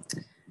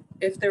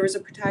 if there was a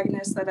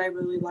protagonist that I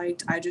really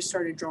liked, I just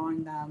started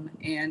drawing them,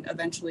 and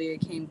eventually it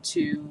came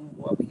to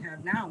what we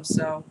have now.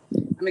 So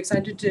I'm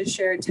excited to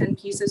share 10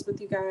 pieces with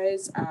you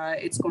guys.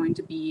 It's going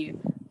to be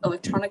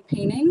electronic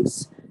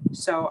paintings.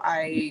 So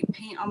I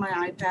paint on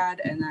my iPad,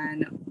 and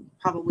then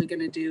probably going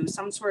to do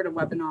some sort of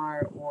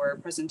webinar or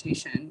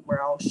presentation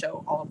where I'll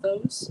show all of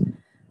those.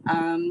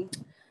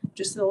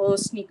 Just a little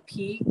sneak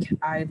peek,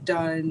 I've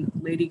done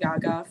Lady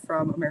Gaga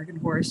from American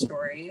Horror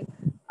Story.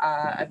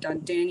 I've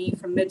done Danny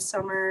from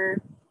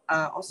Midsummer,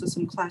 also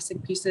some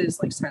classic pieces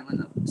like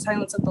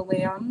Silence of the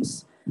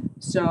Lambs.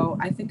 So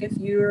I think if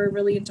you're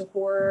really into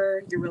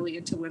horror, you're really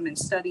into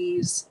women's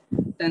studies,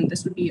 then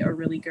this would be a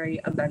really great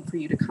event for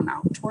you to come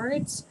out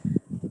towards.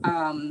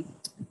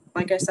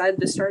 Like I said,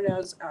 this started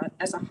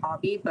as a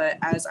hobby, but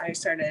as I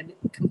started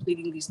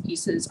completing these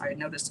pieces, I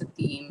noticed a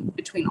theme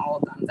between all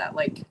of them that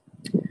like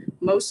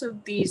most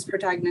of these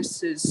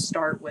protagonists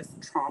start with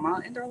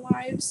trauma in their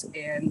lives,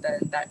 and then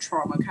that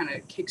trauma kind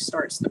of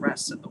kickstarts the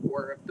rest of the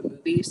horror of the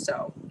movie.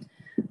 So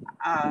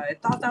I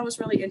thought that was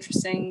really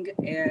interesting,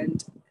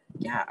 and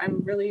yeah,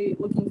 I'm really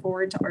looking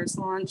forward to Arts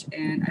Launch,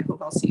 and I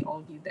hope I'll see all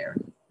of you there.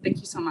 Thank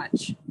you so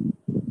much.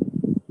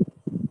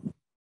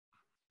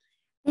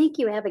 Thank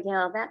you,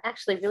 Abigail. That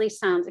actually really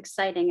sounds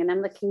exciting, and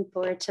I'm looking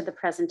forward to the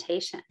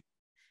presentation.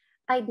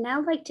 I'd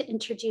now like to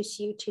introduce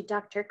you to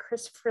Dr.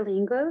 Chris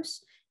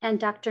Ferlingos and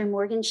Dr.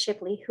 Morgan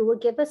Shipley, who will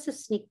give us a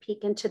sneak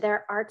peek into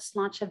their Arts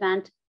Launch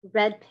event,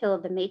 Red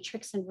Pill, The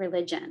Matrix and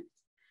Religion.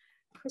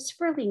 Chris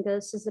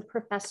Ferlingos is a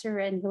professor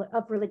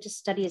of religious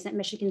studies at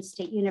Michigan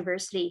State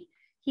University.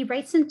 He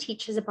writes and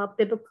teaches about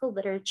biblical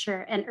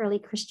literature and early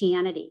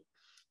Christianity.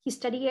 He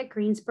studied at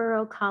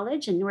Greensboro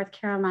College in North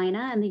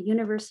Carolina and the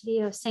University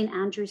of St.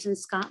 Andrews in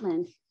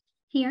Scotland.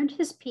 He earned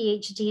his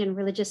PhD in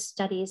religious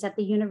studies at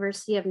the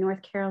University of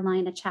North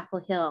Carolina, Chapel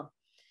Hill.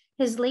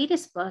 His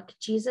latest book,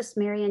 Jesus,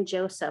 Mary, and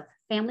Joseph,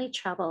 Family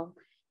Trouble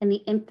in the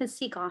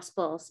Infancy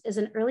Gospels, is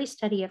an early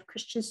study of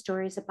Christian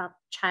stories about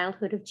the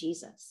childhood of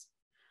Jesus.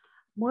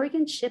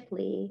 Morgan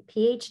Shipley,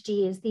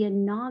 PhD, is the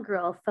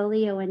inaugural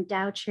Folio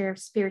Endowed Chair of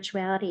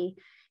Spirituality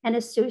and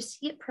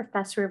Associate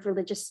Professor of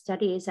Religious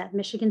Studies at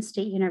Michigan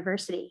State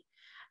University.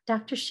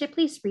 Dr.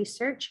 Shipley's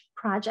research,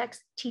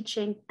 projects,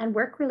 teaching, and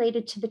work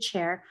related to the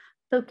chair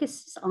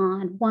focuses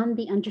on, one,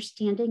 the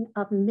understanding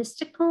of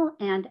mystical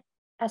and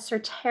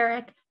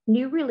esoteric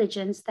new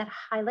religions that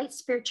highlight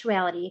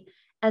spirituality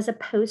as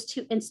opposed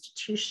to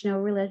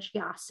institutional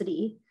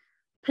religiosity,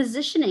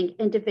 positioning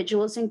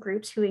individuals and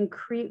groups who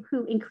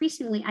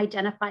increasingly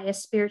identify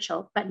as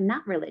spiritual but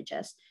not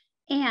religious,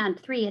 and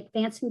three,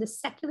 advancing the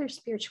secular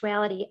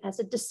spirituality as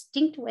a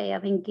distinct way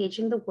of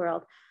engaging the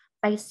world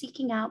by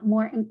seeking out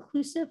more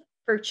inclusive,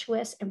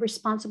 virtuous, and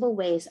responsible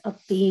ways of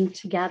being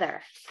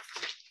together.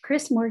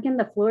 Chris, Morgan,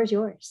 the floor is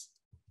yours.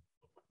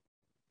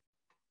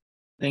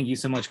 Thank you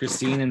so much,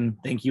 Christine, and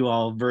thank you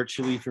all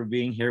virtually for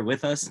being here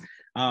with us.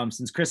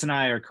 Since Chris and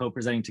I are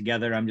co-presenting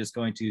together, I'm just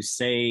going to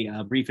say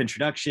a brief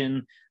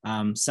introduction,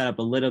 set up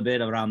a little bit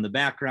around the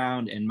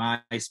background and my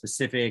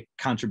specific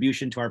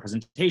contribution to our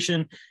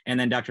presentation, and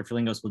then Dr.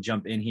 Ferlingos will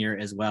jump in here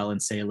as well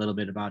and say a little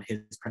bit about his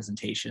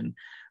presentation.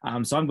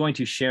 So I'm going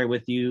to share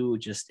with you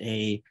just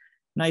a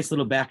nice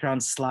little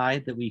background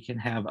slide that we can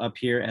have up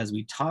here as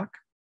we talk.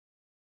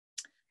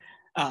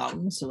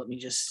 So let me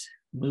just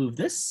move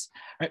this.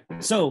 All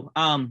right. So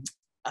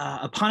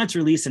upon its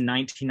release in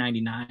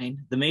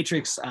 1999, The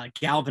Matrix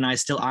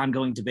galvanized still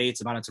ongoing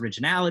debates about its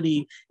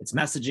originality, its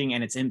messaging,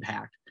 and its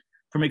impact.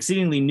 From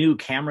exceedingly new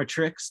camera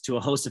tricks to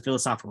a host of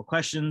philosophical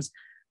questions,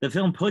 the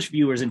film pushed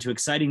viewers into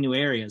exciting new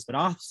areas, but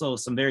also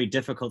some very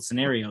difficult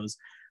scenarios,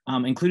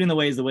 including the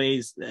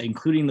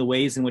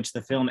ways in which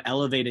the film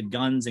elevated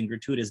guns and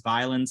gratuitous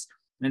violence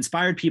and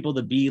inspired people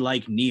to be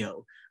like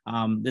Neo.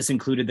 This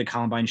included the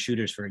Columbine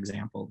shooters, for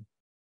example.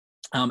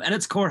 At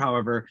its core,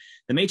 however,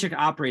 the Matrix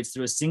operates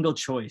through a single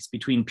choice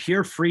between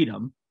pure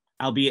freedom,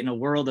 albeit in a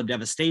world of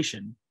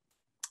devastation,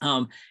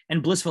 and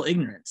blissful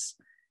ignorance.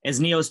 As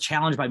Neo is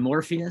challenged by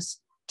Morpheus,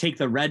 take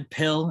the red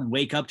pill and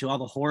wake up to all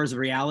the horrors of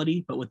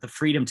reality, but with the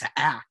freedom to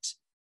act,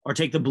 or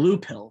take the blue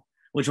pill,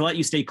 which will let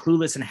you stay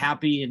clueless and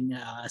happy in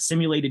a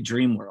simulated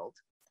dream world.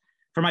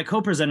 For my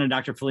co-presenter,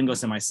 Dr.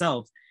 Ferlingos, and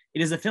myself,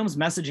 it is the film's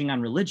messaging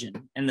on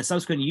religion and the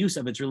subsequent use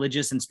of its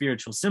religious and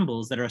spiritual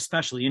symbols that are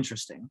especially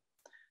interesting.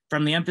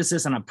 From the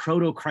emphasis on a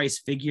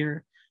proto-Christ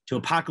figure, to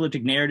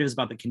apocalyptic narratives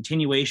about the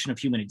continuation of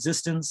human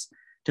existence,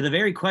 to the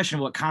very question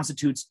of what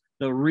constitutes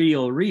the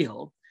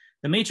real,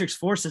 The Matrix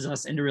forces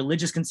us into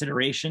religious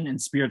consideration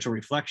and spiritual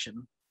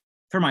reflection.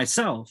 For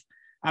myself,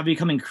 I've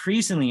become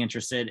increasingly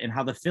interested in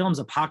how the film's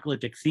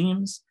apocalyptic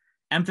themes,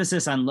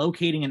 emphasis on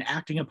locating and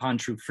acting upon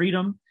true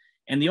freedom,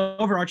 and the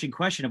overarching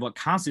question of what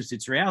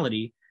constitutes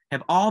reality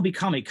have all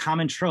become a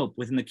common trope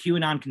within the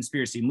QAnon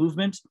conspiracy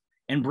movement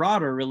and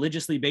broader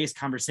religiously based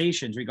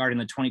conversations regarding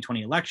the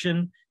 2020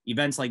 election,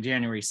 events like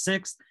January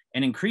 6th,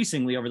 and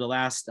increasingly over the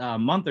last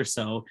month or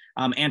so,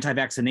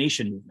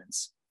 anti-vaccination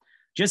movements.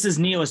 Just as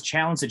Neo is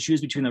challenged to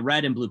choose between the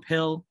red and blue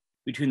pill,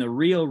 between the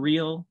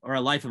real or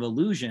a life of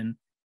illusion,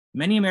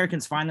 many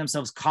Americans find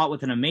themselves caught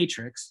within a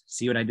matrix,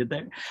 see what I did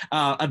there,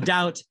 of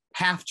doubt,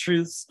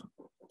 half-truths,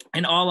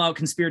 and all-out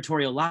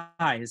conspiratorial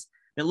lies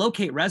that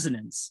locate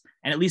resonance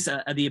and at least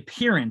the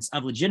appearance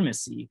of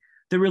legitimacy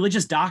through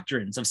religious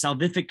doctrines of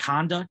salvific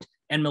conduct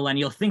and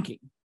millennial thinking.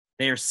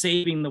 They are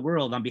saving the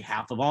world on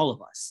behalf of all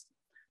of us.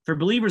 For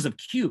believers of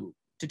Q,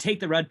 to take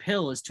the red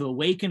pill is to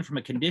awaken from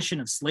a condition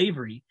of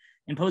slavery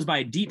imposed by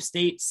a deep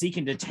state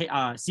seeking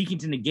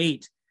to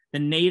negate the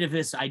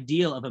nativist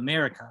ideal of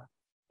America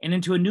and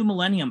into a new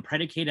millennium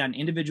predicated on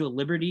individual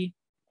liberty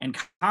and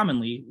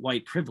commonly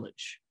white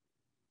privilege.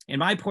 In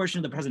my portion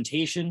of the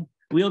presentation,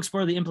 we'll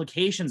explore the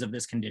implications of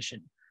this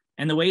condition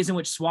and the ways in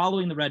which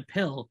swallowing the red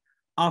pill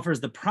offers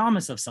the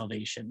promise of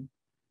salvation,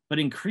 but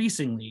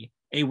increasingly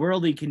a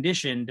worldly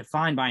condition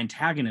defined by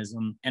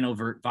antagonism and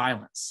overt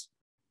violence.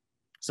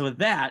 So with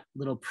that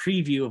little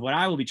preview of what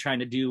I will be trying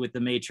to do with the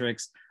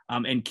Matrix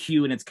and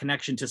Q and its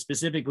connection to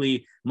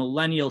specifically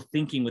millennial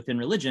thinking within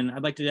religion,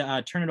 I'd like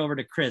to turn it over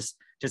to Chris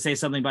to say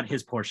something about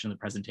his portion of the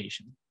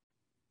presentation.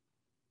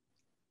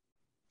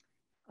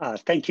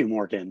 Thank you,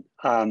 Morgan.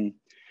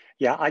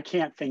 Yeah, I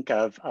can't think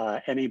of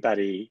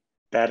anybody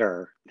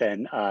better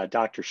than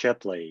Dr.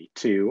 Shipley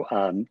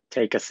to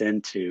take us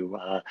into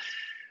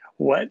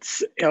what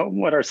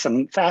are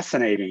some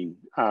fascinating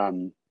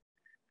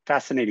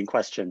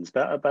questions,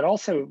 but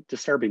also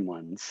disturbing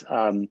ones.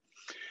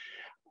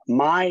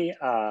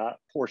 My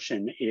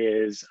portion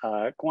is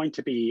going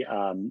to be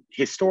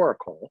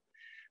historical.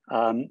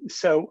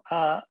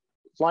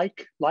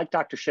 Like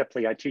Dr.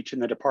 Shipley, I teach in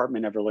the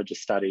Department of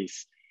Religious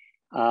Studies.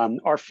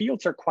 Our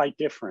fields are quite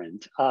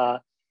different.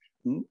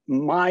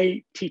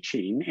 My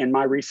teaching and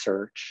my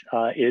research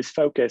is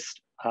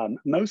focused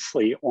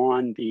mostly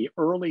on the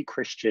early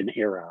Christian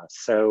era.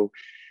 So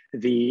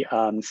the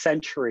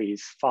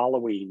centuries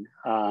following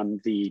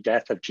the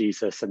death of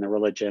Jesus and the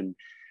religion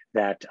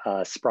that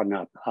sprung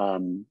up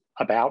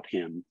about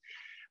him.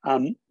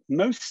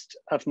 Most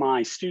of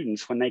my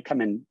students, when they come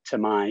into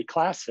my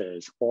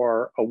classes,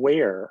 are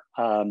aware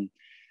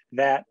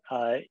that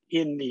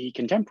in the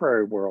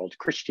contemporary world,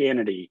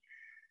 Christianity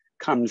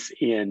comes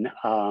in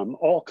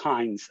all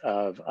kinds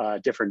of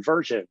different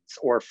versions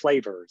or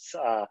flavors.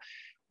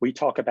 We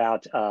talk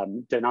about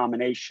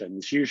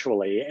denominations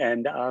usually,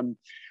 and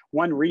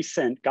one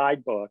recent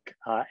guidebook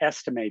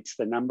estimates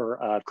the number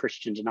of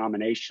Christian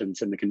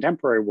denominations in the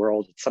contemporary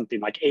world. It's something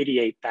like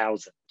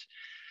 88,000.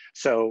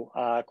 So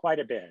quite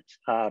a bit,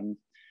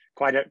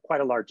 quite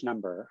a large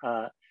number.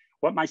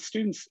 What my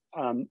students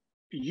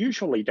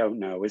usually don't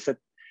know is that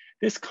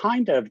this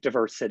kind of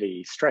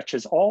diversity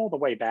stretches all the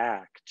way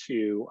back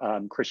to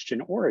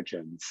Christian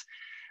origins.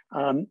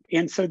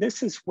 And so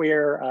this is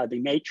where The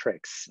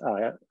Matrix,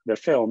 the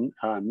film,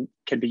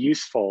 can be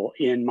useful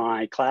in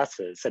my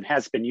classes and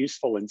has been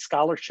useful in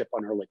scholarship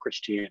on early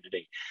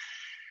Christianity.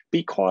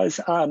 Because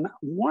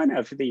one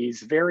of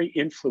these very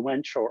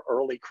influential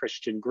early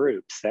Christian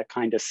groups that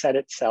kind of set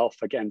itself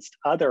against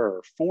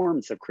other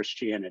forms of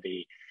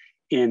Christianity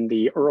in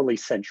the early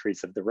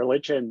centuries of the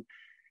religion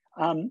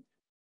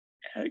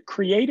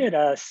created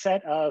a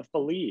set of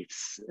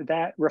beliefs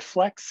that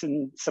reflects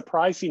in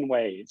surprising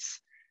ways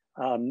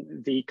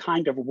the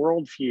kind of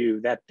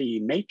worldview that The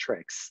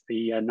Matrix,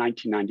 the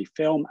 1990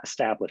 film,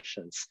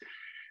 establishes.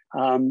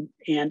 And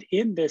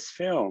in this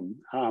film,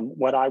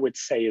 what I would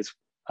say is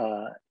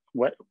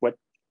what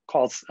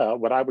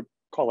I would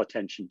call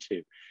attention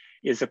to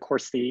is, of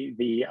course,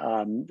 the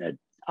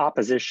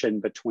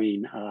opposition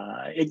between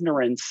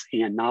ignorance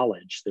and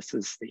knowledge. This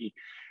is the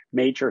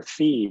major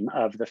theme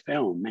of the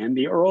film. And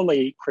the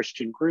early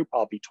Christian group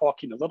I'll be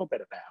talking a little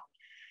bit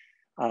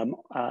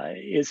about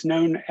is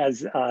known as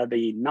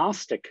the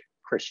Gnostic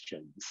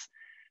Christians.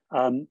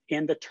 And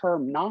the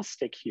term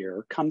Gnostic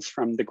here comes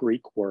from the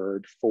Greek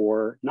word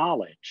for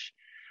knowledge.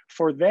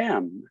 For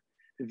them,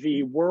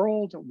 the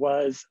world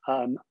was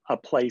a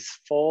place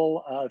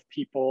full of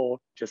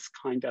people just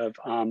kind of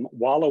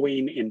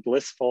wallowing in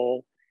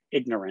blissful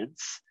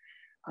ignorance,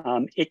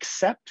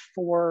 except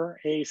for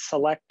a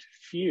select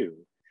few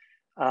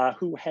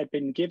who had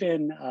been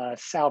given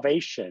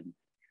salvation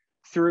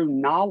through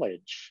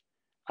knowledge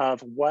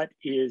of what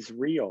is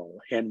real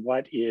and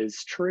what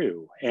is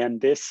true. And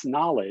this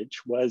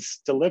knowledge was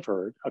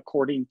delivered,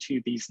 according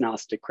to these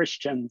Gnostic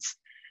Christians,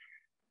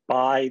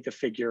 by the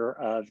figure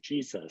of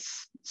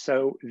Jesus.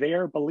 So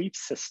their belief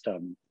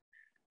system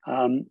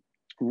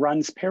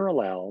runs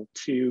parallel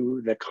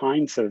to the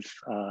kinds of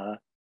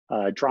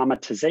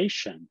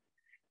dramatization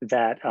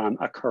that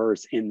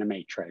occurs in The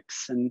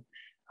Matrix. And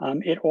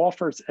it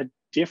offers a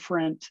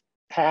different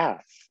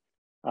path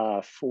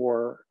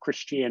for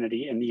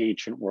Christianity in the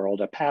ancient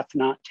world, a path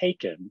not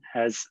taken,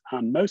 as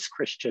most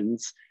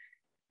Christians,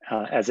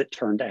 as it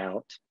turned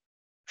out,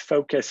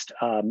 focused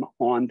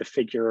on the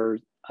figure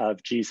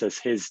of Jesus,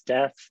 his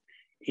death,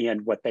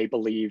 and what they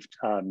believed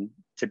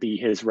to be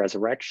his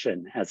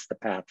resurrection as the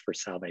path for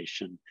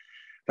salvation.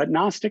 But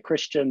Gnostic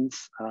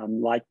Christians,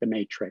 like The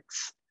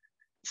Matrix,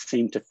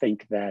 seem to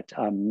think that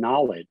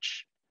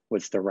knowledge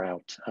was the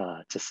route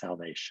to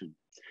salvation.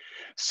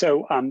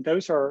 So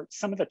those are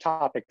some of the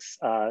topics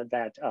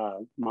that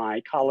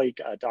my colleague,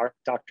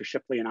 Dr.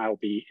 Shipley, and I will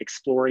be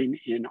exploring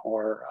in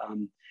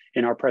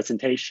our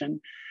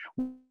presentation.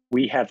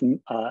 We have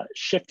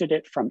shifted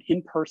it from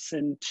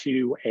in-person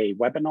to a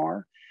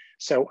webinar.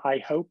 So I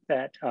hope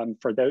that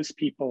for those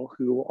people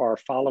who are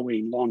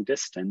following long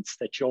distance,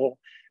 that you'll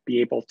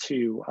be able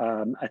to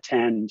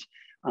attend.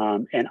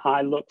 And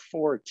I look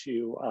forward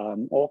to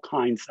all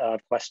kinds of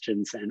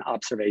questions and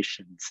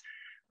observations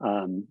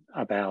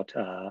about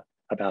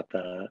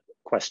the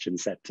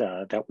questions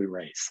that we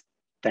raise.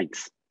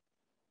 Thanks.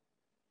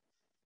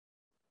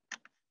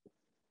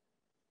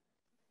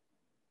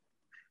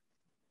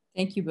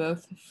 Thank you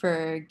both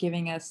for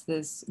giving us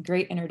this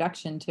great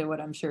introduction to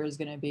what I'm sure is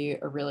going to be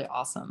a really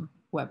awesome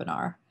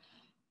webinar.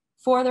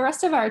 For the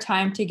rest of our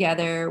time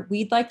together,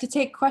 we'd like to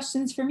take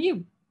questions from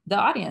you, the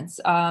audience.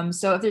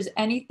 So if there's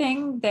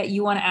anything that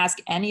you want to ask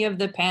any of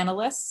the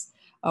panelists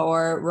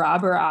or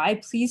Rob or I,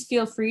 please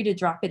feel free to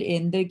drop it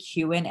in the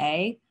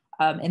Q&A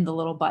in the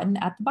little button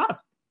at the bottom.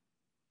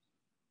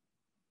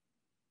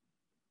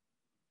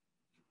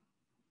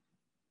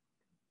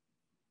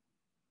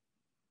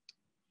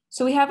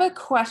 So we have a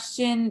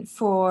question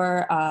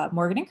for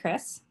Morgan and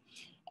Chris,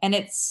 and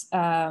it's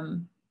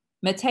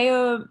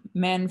Matteo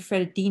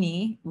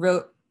Manfredini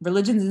wrote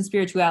Religions and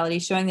Spirituality,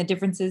 showing the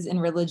differences in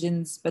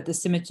religions, but the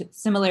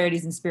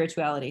similarities in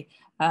spirituality.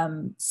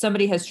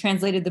 Somebody has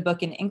translated the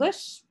book in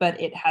English, but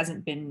it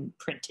hasn't been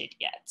printed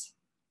yet.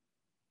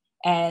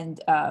 And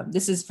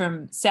this is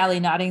from Sally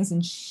Noddings,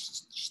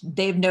 and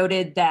they've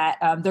noted that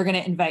they're going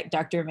to invite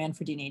Dr.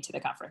 Manfredini to the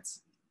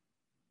conference.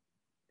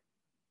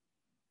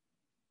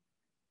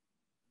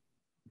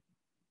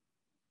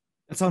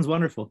 That sounds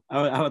wonderful.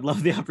 I would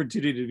love the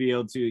opportunity to be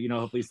able to,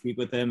 hopefully speak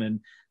with him.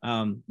 And,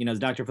 as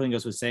Dr.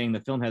 Flingos was saying,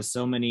 the film has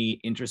so many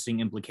interesting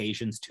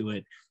implications to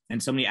it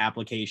and so many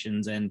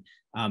applications. And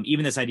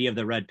even this idea of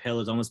the red pill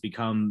has almost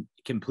become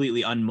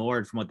completely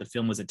unmoored from what the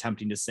film was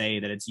attempting to say,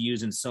 that it's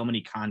used in so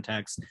many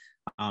contexts.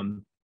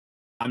 I'm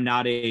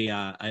not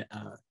a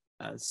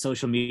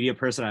social media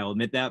person, I will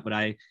admit that,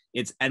 but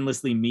it's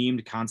endlessly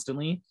memed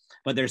constantly.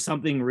 But there's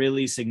something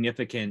really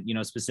significant,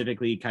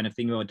 specifically kind of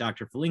thinking about what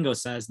Dr. Felingo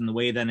says and the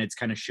way then it's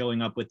kind of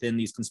showing up within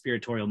these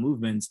conspiratorial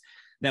movements,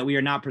 that we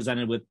are not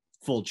presented with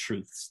full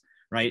truths,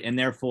 right? And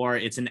therefore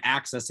it's in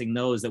accessing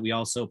those that we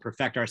also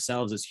perfect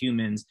ourselves as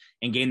humans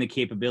and gain the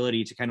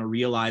capability to kind of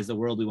realize the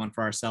world we want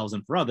for ourselves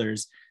and for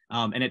others.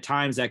 And at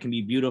times that can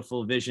be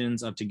beautiful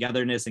visions of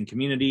togetherness and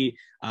community,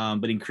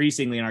 but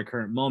increasingly in our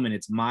current moment,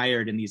 it's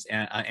mired in these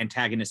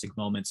antagonistic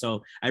moments.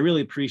 So I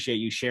really appreciate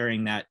you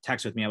sharing that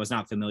text with me. I was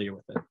not familiar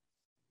with it.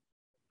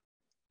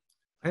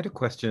 I had a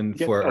question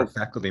for our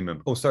faculty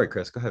member. Oh, sorry,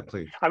 Chris, go ahead,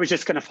 please. I was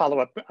just going to follow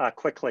up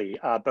quickly,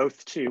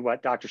 both to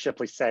what Dr.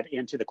 Shipley said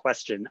and to the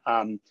question.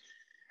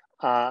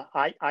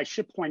 I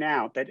should point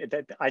out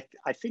that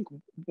I think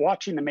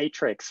watching The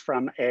Matrix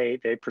from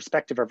the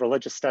perspective of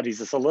religious studies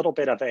is a little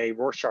bit of a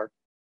Rorschach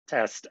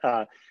test.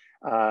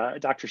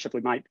 Dr. Shipley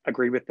might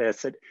agree with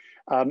this.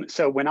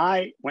 So when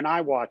I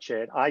watch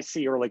it, I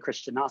see early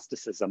Christian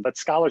Gnosticism, but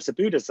scholars of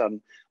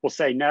Buddhism will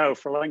say, no,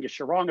 Ferlingus,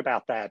 you're wrong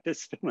about that.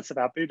 This film is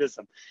about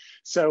Buddhism.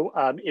 So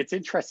it's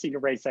interesting to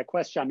raise that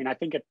question. I mean, I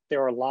think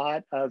there are a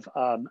lot of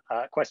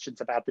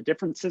questions about the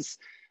differences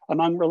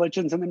among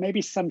religions, and then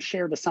maybe some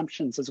shared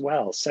assumptions as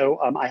well. So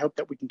I hope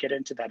that we can get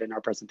into that in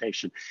our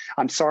presentation.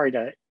 I'm sorry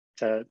to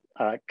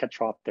cut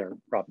you off there,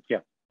 Rob. Yeah,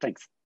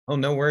 thanks. Oh,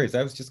 no worries.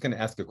 I was just going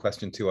to ask a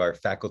question to our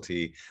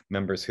faculty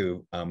members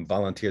who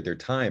volunteered their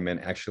time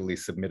and actually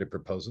submitted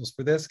proposals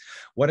for this.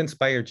 What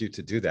inspired you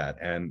to do that?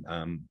 And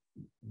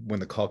when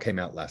the call came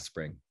out last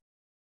spring?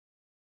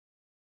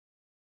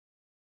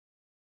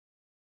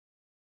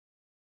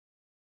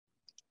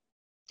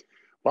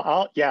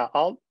 Well,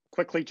 I'll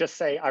quickly just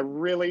say I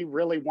really,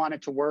 really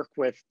wanted to work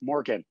with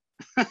Morgan.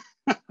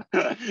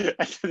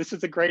 This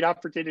is a great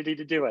opportunity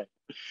to do it.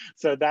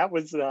 So that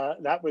was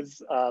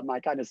my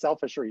kind of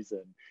selfish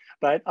reason,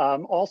 but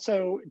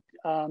also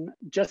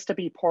just to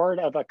be part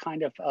of a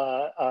kind of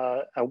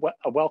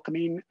a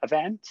welcoming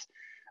event.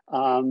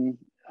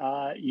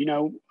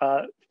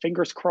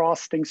 Fingers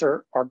crossed, things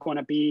are going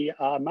to be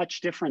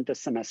much different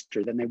this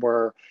semester than they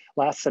were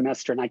last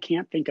semester. And I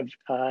can't think of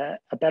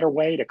a better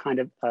way to kind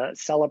of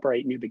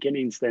celebrate new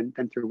beginnings than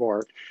through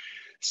art.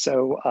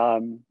 So,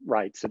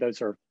 right, so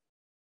those are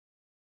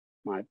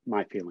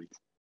my feelings.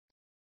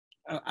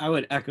 I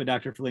would echo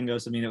Dr.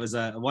 Flingos. I mean, it was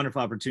a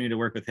wonderful opportunity to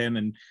work with him.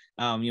 And,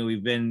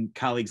 we've been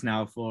colleagues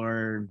now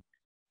for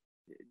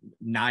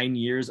 9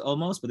 years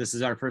almost, but this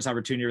is our first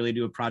opportunity to really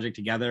do a project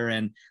together.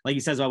 And like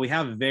he says, while we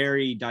have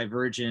very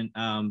divergent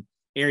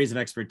areas of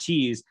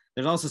expertise,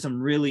 there's also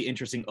some really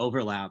interesting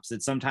overlaps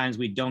that sometimes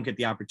we don't get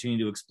the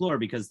opportunity to explore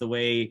because the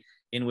way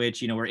in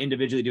which, we're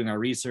individually doing our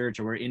research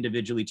or we're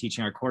individually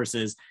teaching our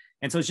courses.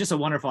 And so it's just a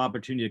wonderful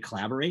opportunity to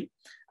collaborate.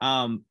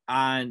 On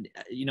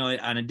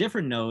a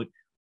different note,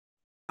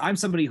 I'm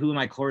somebody who in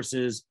my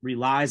courses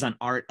relies on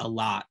art a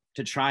lot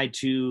to try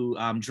to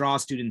draw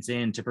students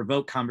in, to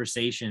provoke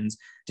conversations,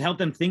 to help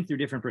them think through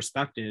different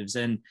perspectives.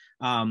 And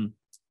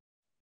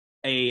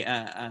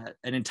an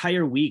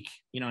entire week,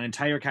 an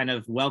entire kind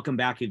of welcome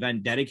back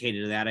event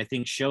dedicated to that, I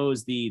think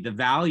shows the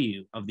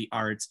value of the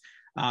arts,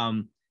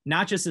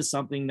 not just as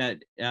something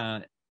that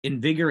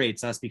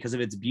invigorates us because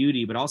of its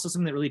beauty, but also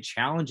something that really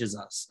challenges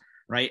us,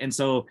 right? And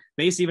so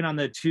based even on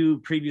the 2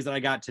 previews that I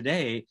got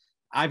today,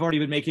 I've already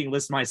been making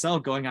lists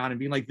myself, going on and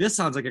being like, this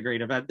sounds like a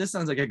great event. This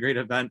sounds like a great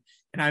event.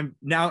 And I'm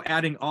now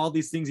adding all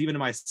these things even to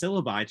my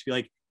syllabi to be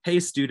like, hey,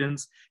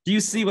 students, do you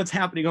see what's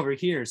happening over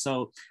here?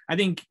 So I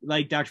think,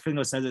 like Dr.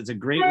 Fingo says, it's a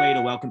great way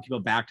to welcome people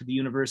back to the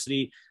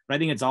university, but I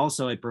think it's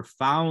also a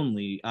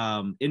profoundly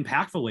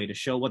impactful way to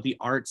show what the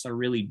arts are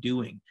really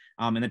doing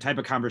and the type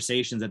of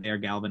conversations that they are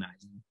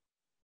galvanizing.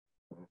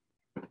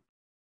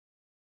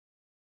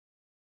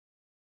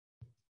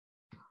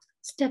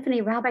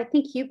 Stephanie, Rob, I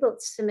think you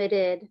both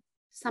submitted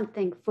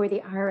something for the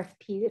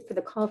RFP, for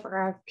the call for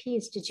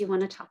RFPs. Did you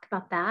want to talk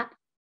about that?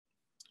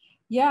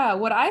 Yeah,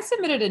 what I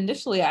submitted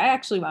initially, I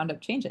actually wound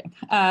up changing.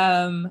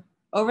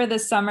 Over the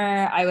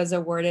summer, I was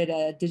awarded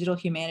a digital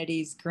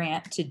humanities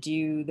grant to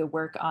do the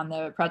work on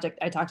the project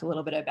I talked a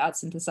little bit about,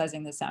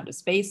 synthesizing the sound of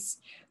space,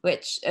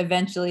 which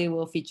eventually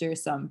will feature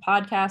some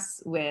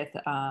podcasts with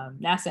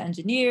NASA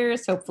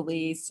engineers,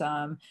 hopefully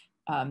some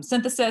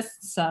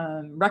synthesists,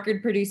 some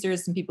record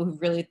producers, some people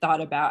who've really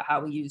thought about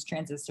how we use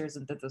transistors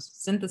and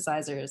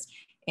synthesizers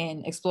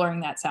in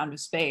exploring that sound of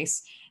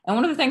space. And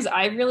one of the things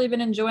I've really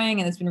been enjoying,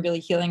 and it's been really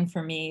healing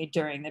for me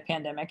during the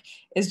pandemic,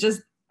 is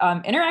just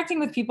interacting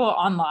with people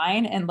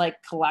online and like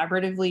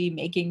collaboratively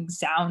making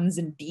sounds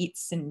and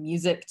beats and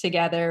music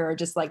together, or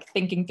just like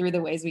thinking through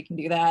the ways we can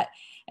do that.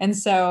 And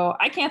so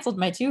I canceled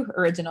my 2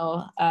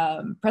 original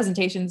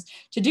presentations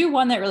to do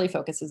one that really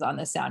focuses on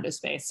the sound of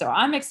space. So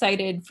I'm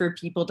excited for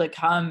people to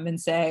come and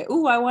say,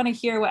 "Ooh, I want to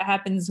hear what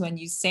happens when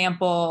you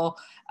sample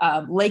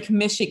Lake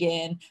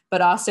Michigan,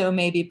 but also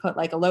maybe put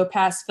like a low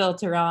pass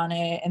filter on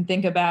it, and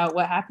think about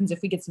what happens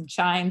if we get some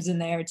chimes in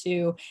there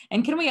too.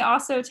 And can we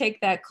also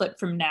take that clip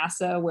from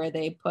NASA where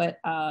they put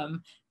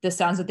the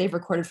sounds that they've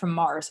recorded from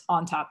Mars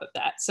on top of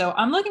that?" So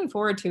I'm looking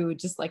forward to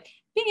just like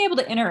being able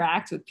to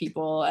interact with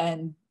people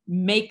and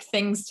make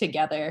things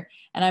together.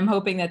 And I'm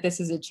hoping that this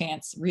is a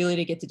chance really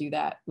to get to do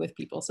that with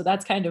people. So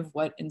that's kind of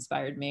what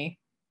inspired me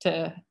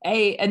to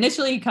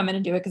initially come in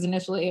and do it, because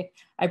initially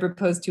I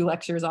proposed 2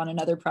 lectures on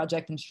another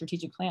project in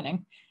strategic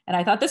planning. And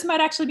I thought this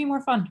might actually be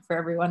more fun for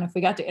everyone if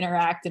we got to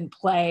interact and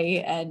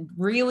play and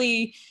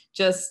really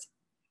just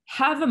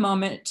have a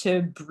moment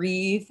to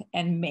breathe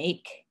and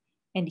make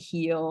and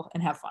heal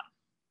and have fun.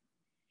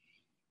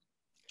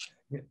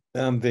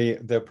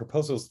 The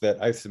proposals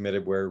that I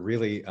submitted were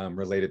really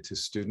related to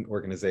student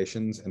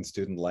organizations and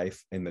student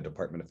life in the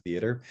Department of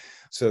Theater.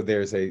 So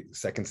there's a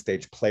second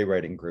stage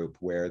playwriting group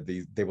where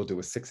they will do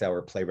a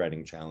 6-hour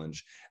playwriting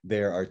challenge.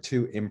 There are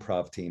 2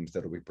 improv teams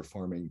that will be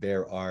performing.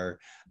 There are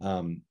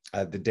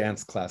the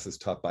dance classes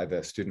taught by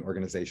the student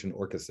organization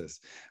Orchesis.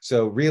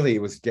 So really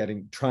it was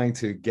trying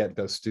to get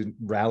those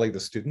rally the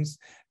students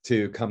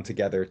to come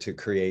together to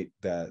create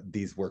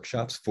these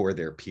workshops for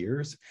their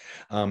peers.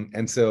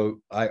 And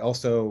so I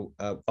also,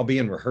 I'll be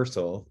in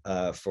rehearsal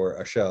for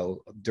a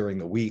show during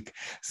the week,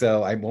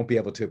 so I won't be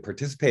able to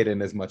participate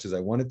in as much as I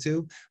wanted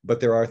to, but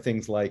there are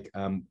things like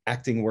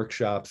acting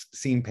workshops,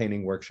 scene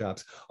painting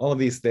workshops, all of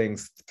these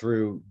things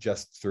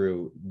just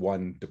through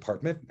one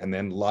department, and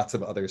then lots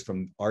of others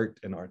from art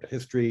and art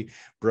history,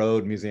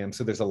 Broad Museum.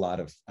 So there's a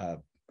lot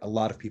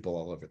of people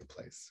all over the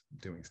place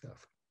doing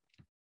stuff.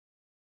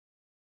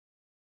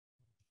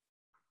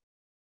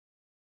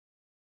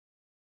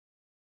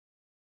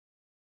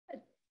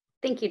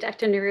 Thank you,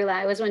 Dr. Narula.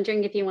 I was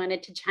wondering if you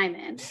wanted to chime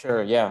in.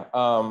 Sure, yeah.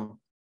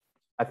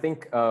 I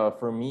think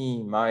for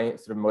me, my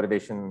sort of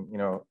motivation,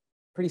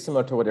 pretty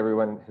similar to what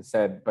everyone has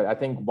said, but I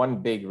think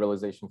one big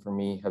realization for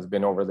me has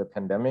been over the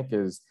pandemic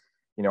is,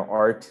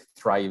 art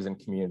thrives in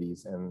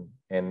communities.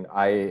 And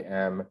I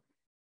am,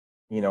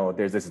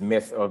 there's this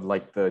myth of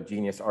like the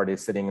genius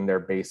artist sitting in their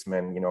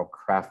basement,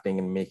 crafting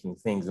and making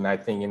things. And I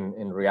think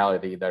in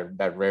reality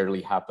that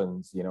rarely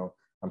happens.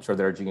 I'm sure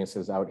there are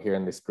geniuses out here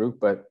in this group,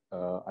 but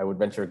I would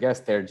venture a guess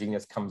their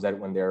genius comes out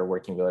when they're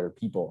working with other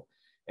people.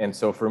 And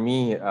so for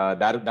me,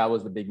 that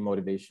was the big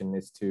motivation,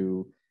 is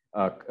to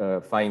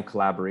find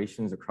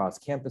collaborations across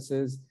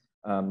campuses.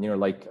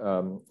 Like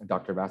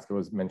Dr. Vasco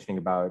was mentioning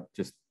about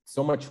just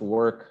so much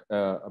work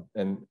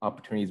and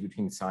opportunities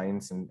between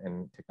science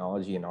and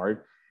technology and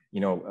art,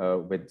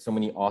 with so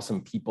many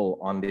awesome people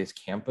on this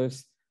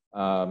campus.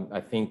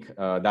 I think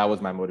that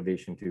was my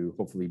motivation to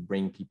hopefully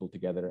bring people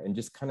together and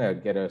just kind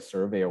of get a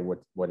survey of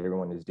what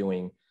everyone is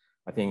doing.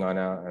 I think on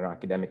an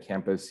academic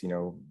campus,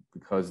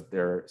 because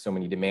there are so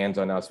many demands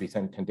on us, we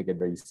tend to get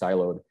very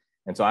siloed.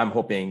 And so I'm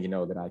hoping,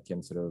 that I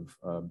can sort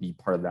of be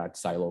part of that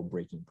silo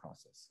breaking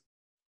process.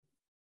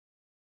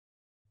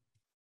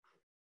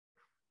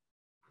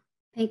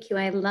 Thank you.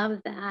 I love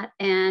that.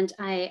 And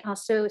I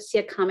also see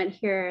a comment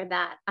here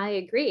that I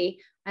agree.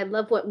 I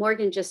love what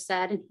Morgan just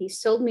said, and he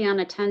sold me on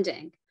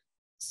attending.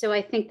 So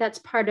I think that's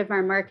part of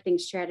our marketing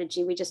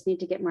strategy. We just need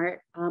to get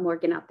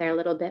Morgan out there a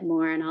little bit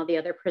more, and all the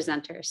other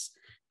presenters.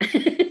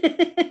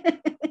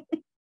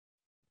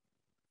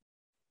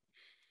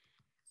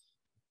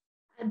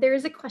 There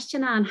is a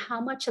question on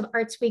how much of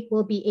Arts Week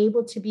will be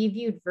able to be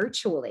viewed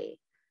virtually.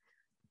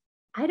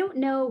 I don't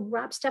know,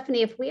 Rob,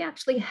 Stephanie, if we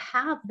actually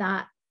have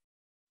that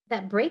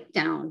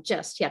breakdown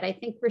just yet. I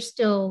think we're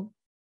still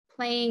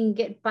playing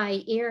it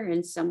by ear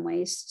in some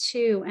ways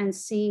too, and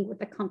seeing what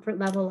the comfort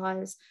level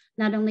is,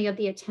 not only of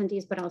the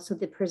attendees, but also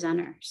the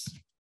presenters.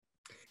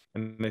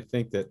 And I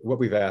think that what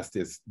we've asked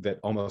is that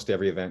almost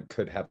every event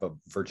could have a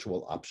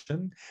virtual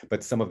option,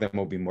 but some of them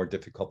will be more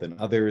difficult than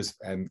others.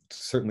 And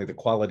certainly the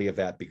quality of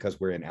that,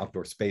 because we're in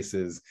outdoor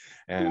spaces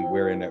and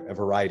we're in a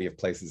variety of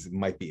places, it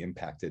might be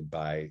impacted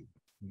by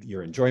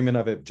your enjoyment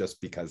of it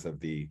just because of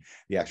the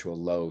actual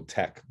low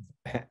tech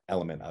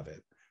element of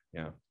it.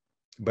 Yeah.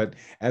 But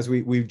as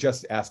we've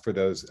just asked for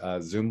those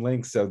Zoom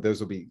links, so those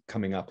will be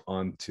coming up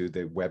onto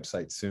the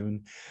website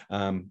soon.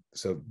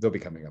 So they'll be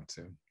coming up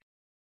soon.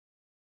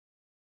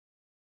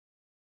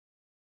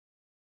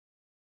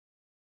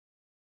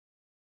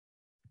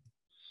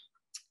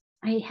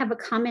 I have a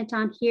comment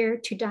on here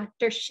to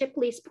Dr.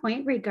 Shipley's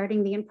point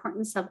regarding the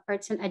importance of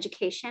arts and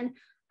education.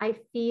 I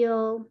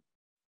feel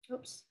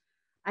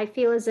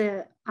as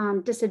a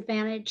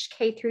disadvantaged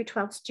K through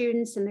 12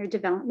 students in their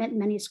development,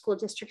 many school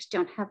districts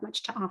don't have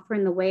much to offer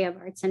in the way of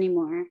arts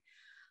anymore.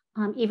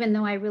 Even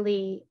though I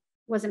really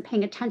wasn't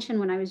paying attention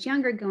when I was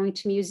younger, going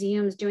to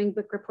museums, doing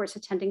book reports,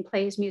 attending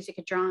plays, music,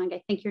 and drawing,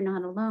 I think you're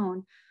not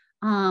alone.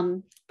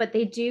 But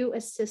they do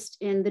assist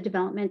in the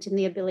development and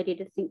the ability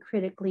to think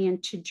critically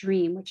and to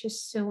dream, which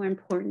is so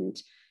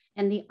important.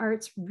 And the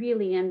arts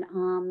really, in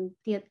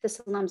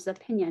this alum's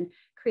opinion,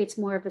 creates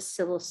more of a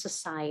civil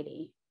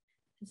society.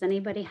 Does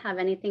anybody have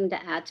anything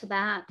to add to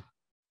that?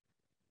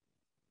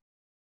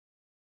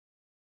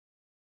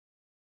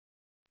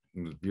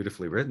 It was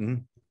beautifully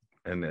written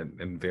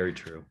and very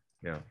true.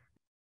 Yeah.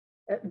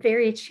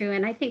 Very true.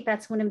 And I think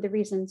that's one of the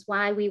reasons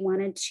why we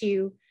wanted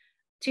to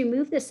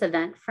move this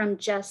event from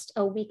just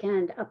a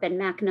weekend up in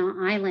Mackinac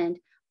Island,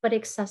 but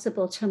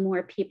accessible to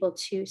more people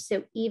too.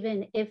 So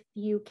even if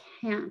you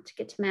can't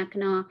get to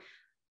Mackinac,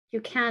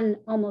 you can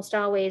almost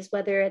always,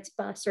 whether it's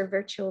bus or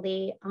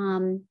virtually,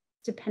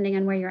 depending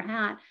on where you're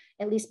at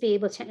least be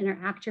able to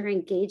interact or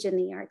engage in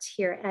the arts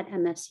here at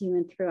MSU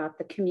and throughout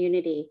the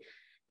community.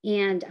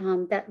 And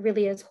that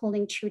really is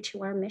holding true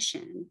to our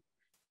mission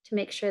to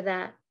make sure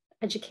that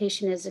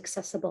education is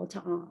accessible to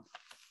all.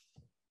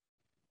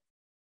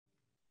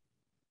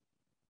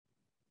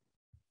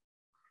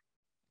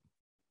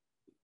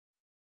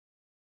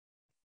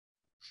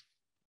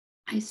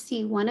 I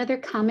see one other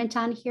comment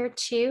on here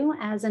too.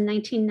 As a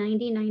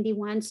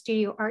 1990-91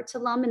 Studio Arts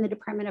alum in the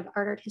Department of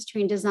Art,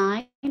 History, and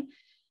Design,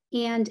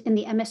 and in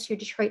the MSU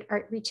Detroit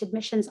Art Reach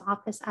Admissions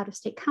Office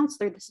out-of-state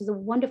counselor, this is a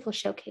wonderful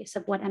showcase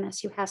of what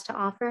MSU has to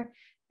offer.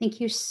 Thank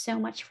you so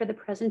much for the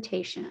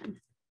presentation.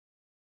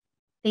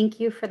 Thank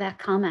you for that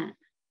comment.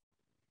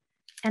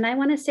 And I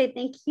want to say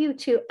thank you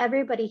to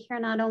everybody here,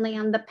 not only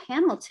on the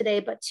panel today,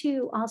 but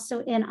to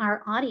also in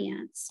our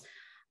audience.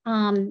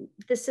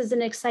 This is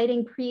an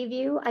exciting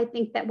preview. I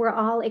think that we're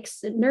all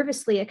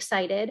nervously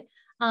excited.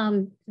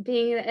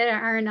 Being at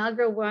our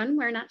inaugural one,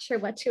 we're not sure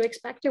what to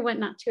expect or what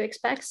not to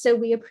expect. So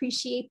we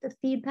appreciate the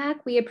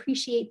feedback. We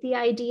appreciate the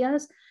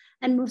ideas.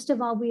 And most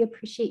of all, we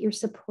appreciate your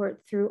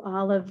support through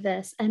all of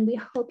this. And we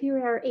hope you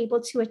are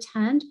able to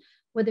attend,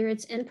 whether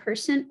it's in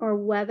person or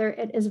whether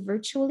it is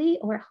virtually,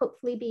 or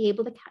hopefully be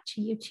able to catch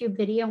a YouTube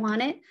video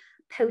on it,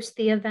 post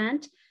the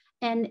event.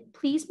 And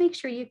please make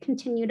sure you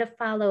continue to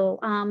follow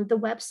the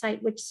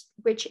website, which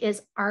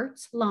is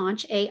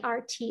artslaunch,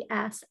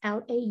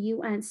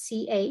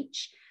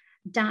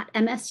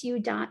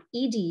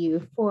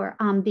 artslaunch.msu.edu for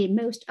the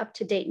most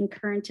up-to-date and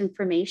current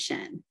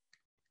information.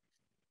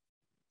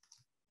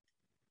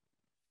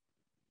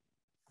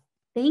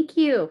 Thank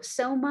you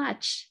so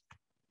much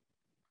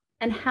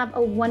and have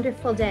a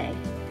wonderful day.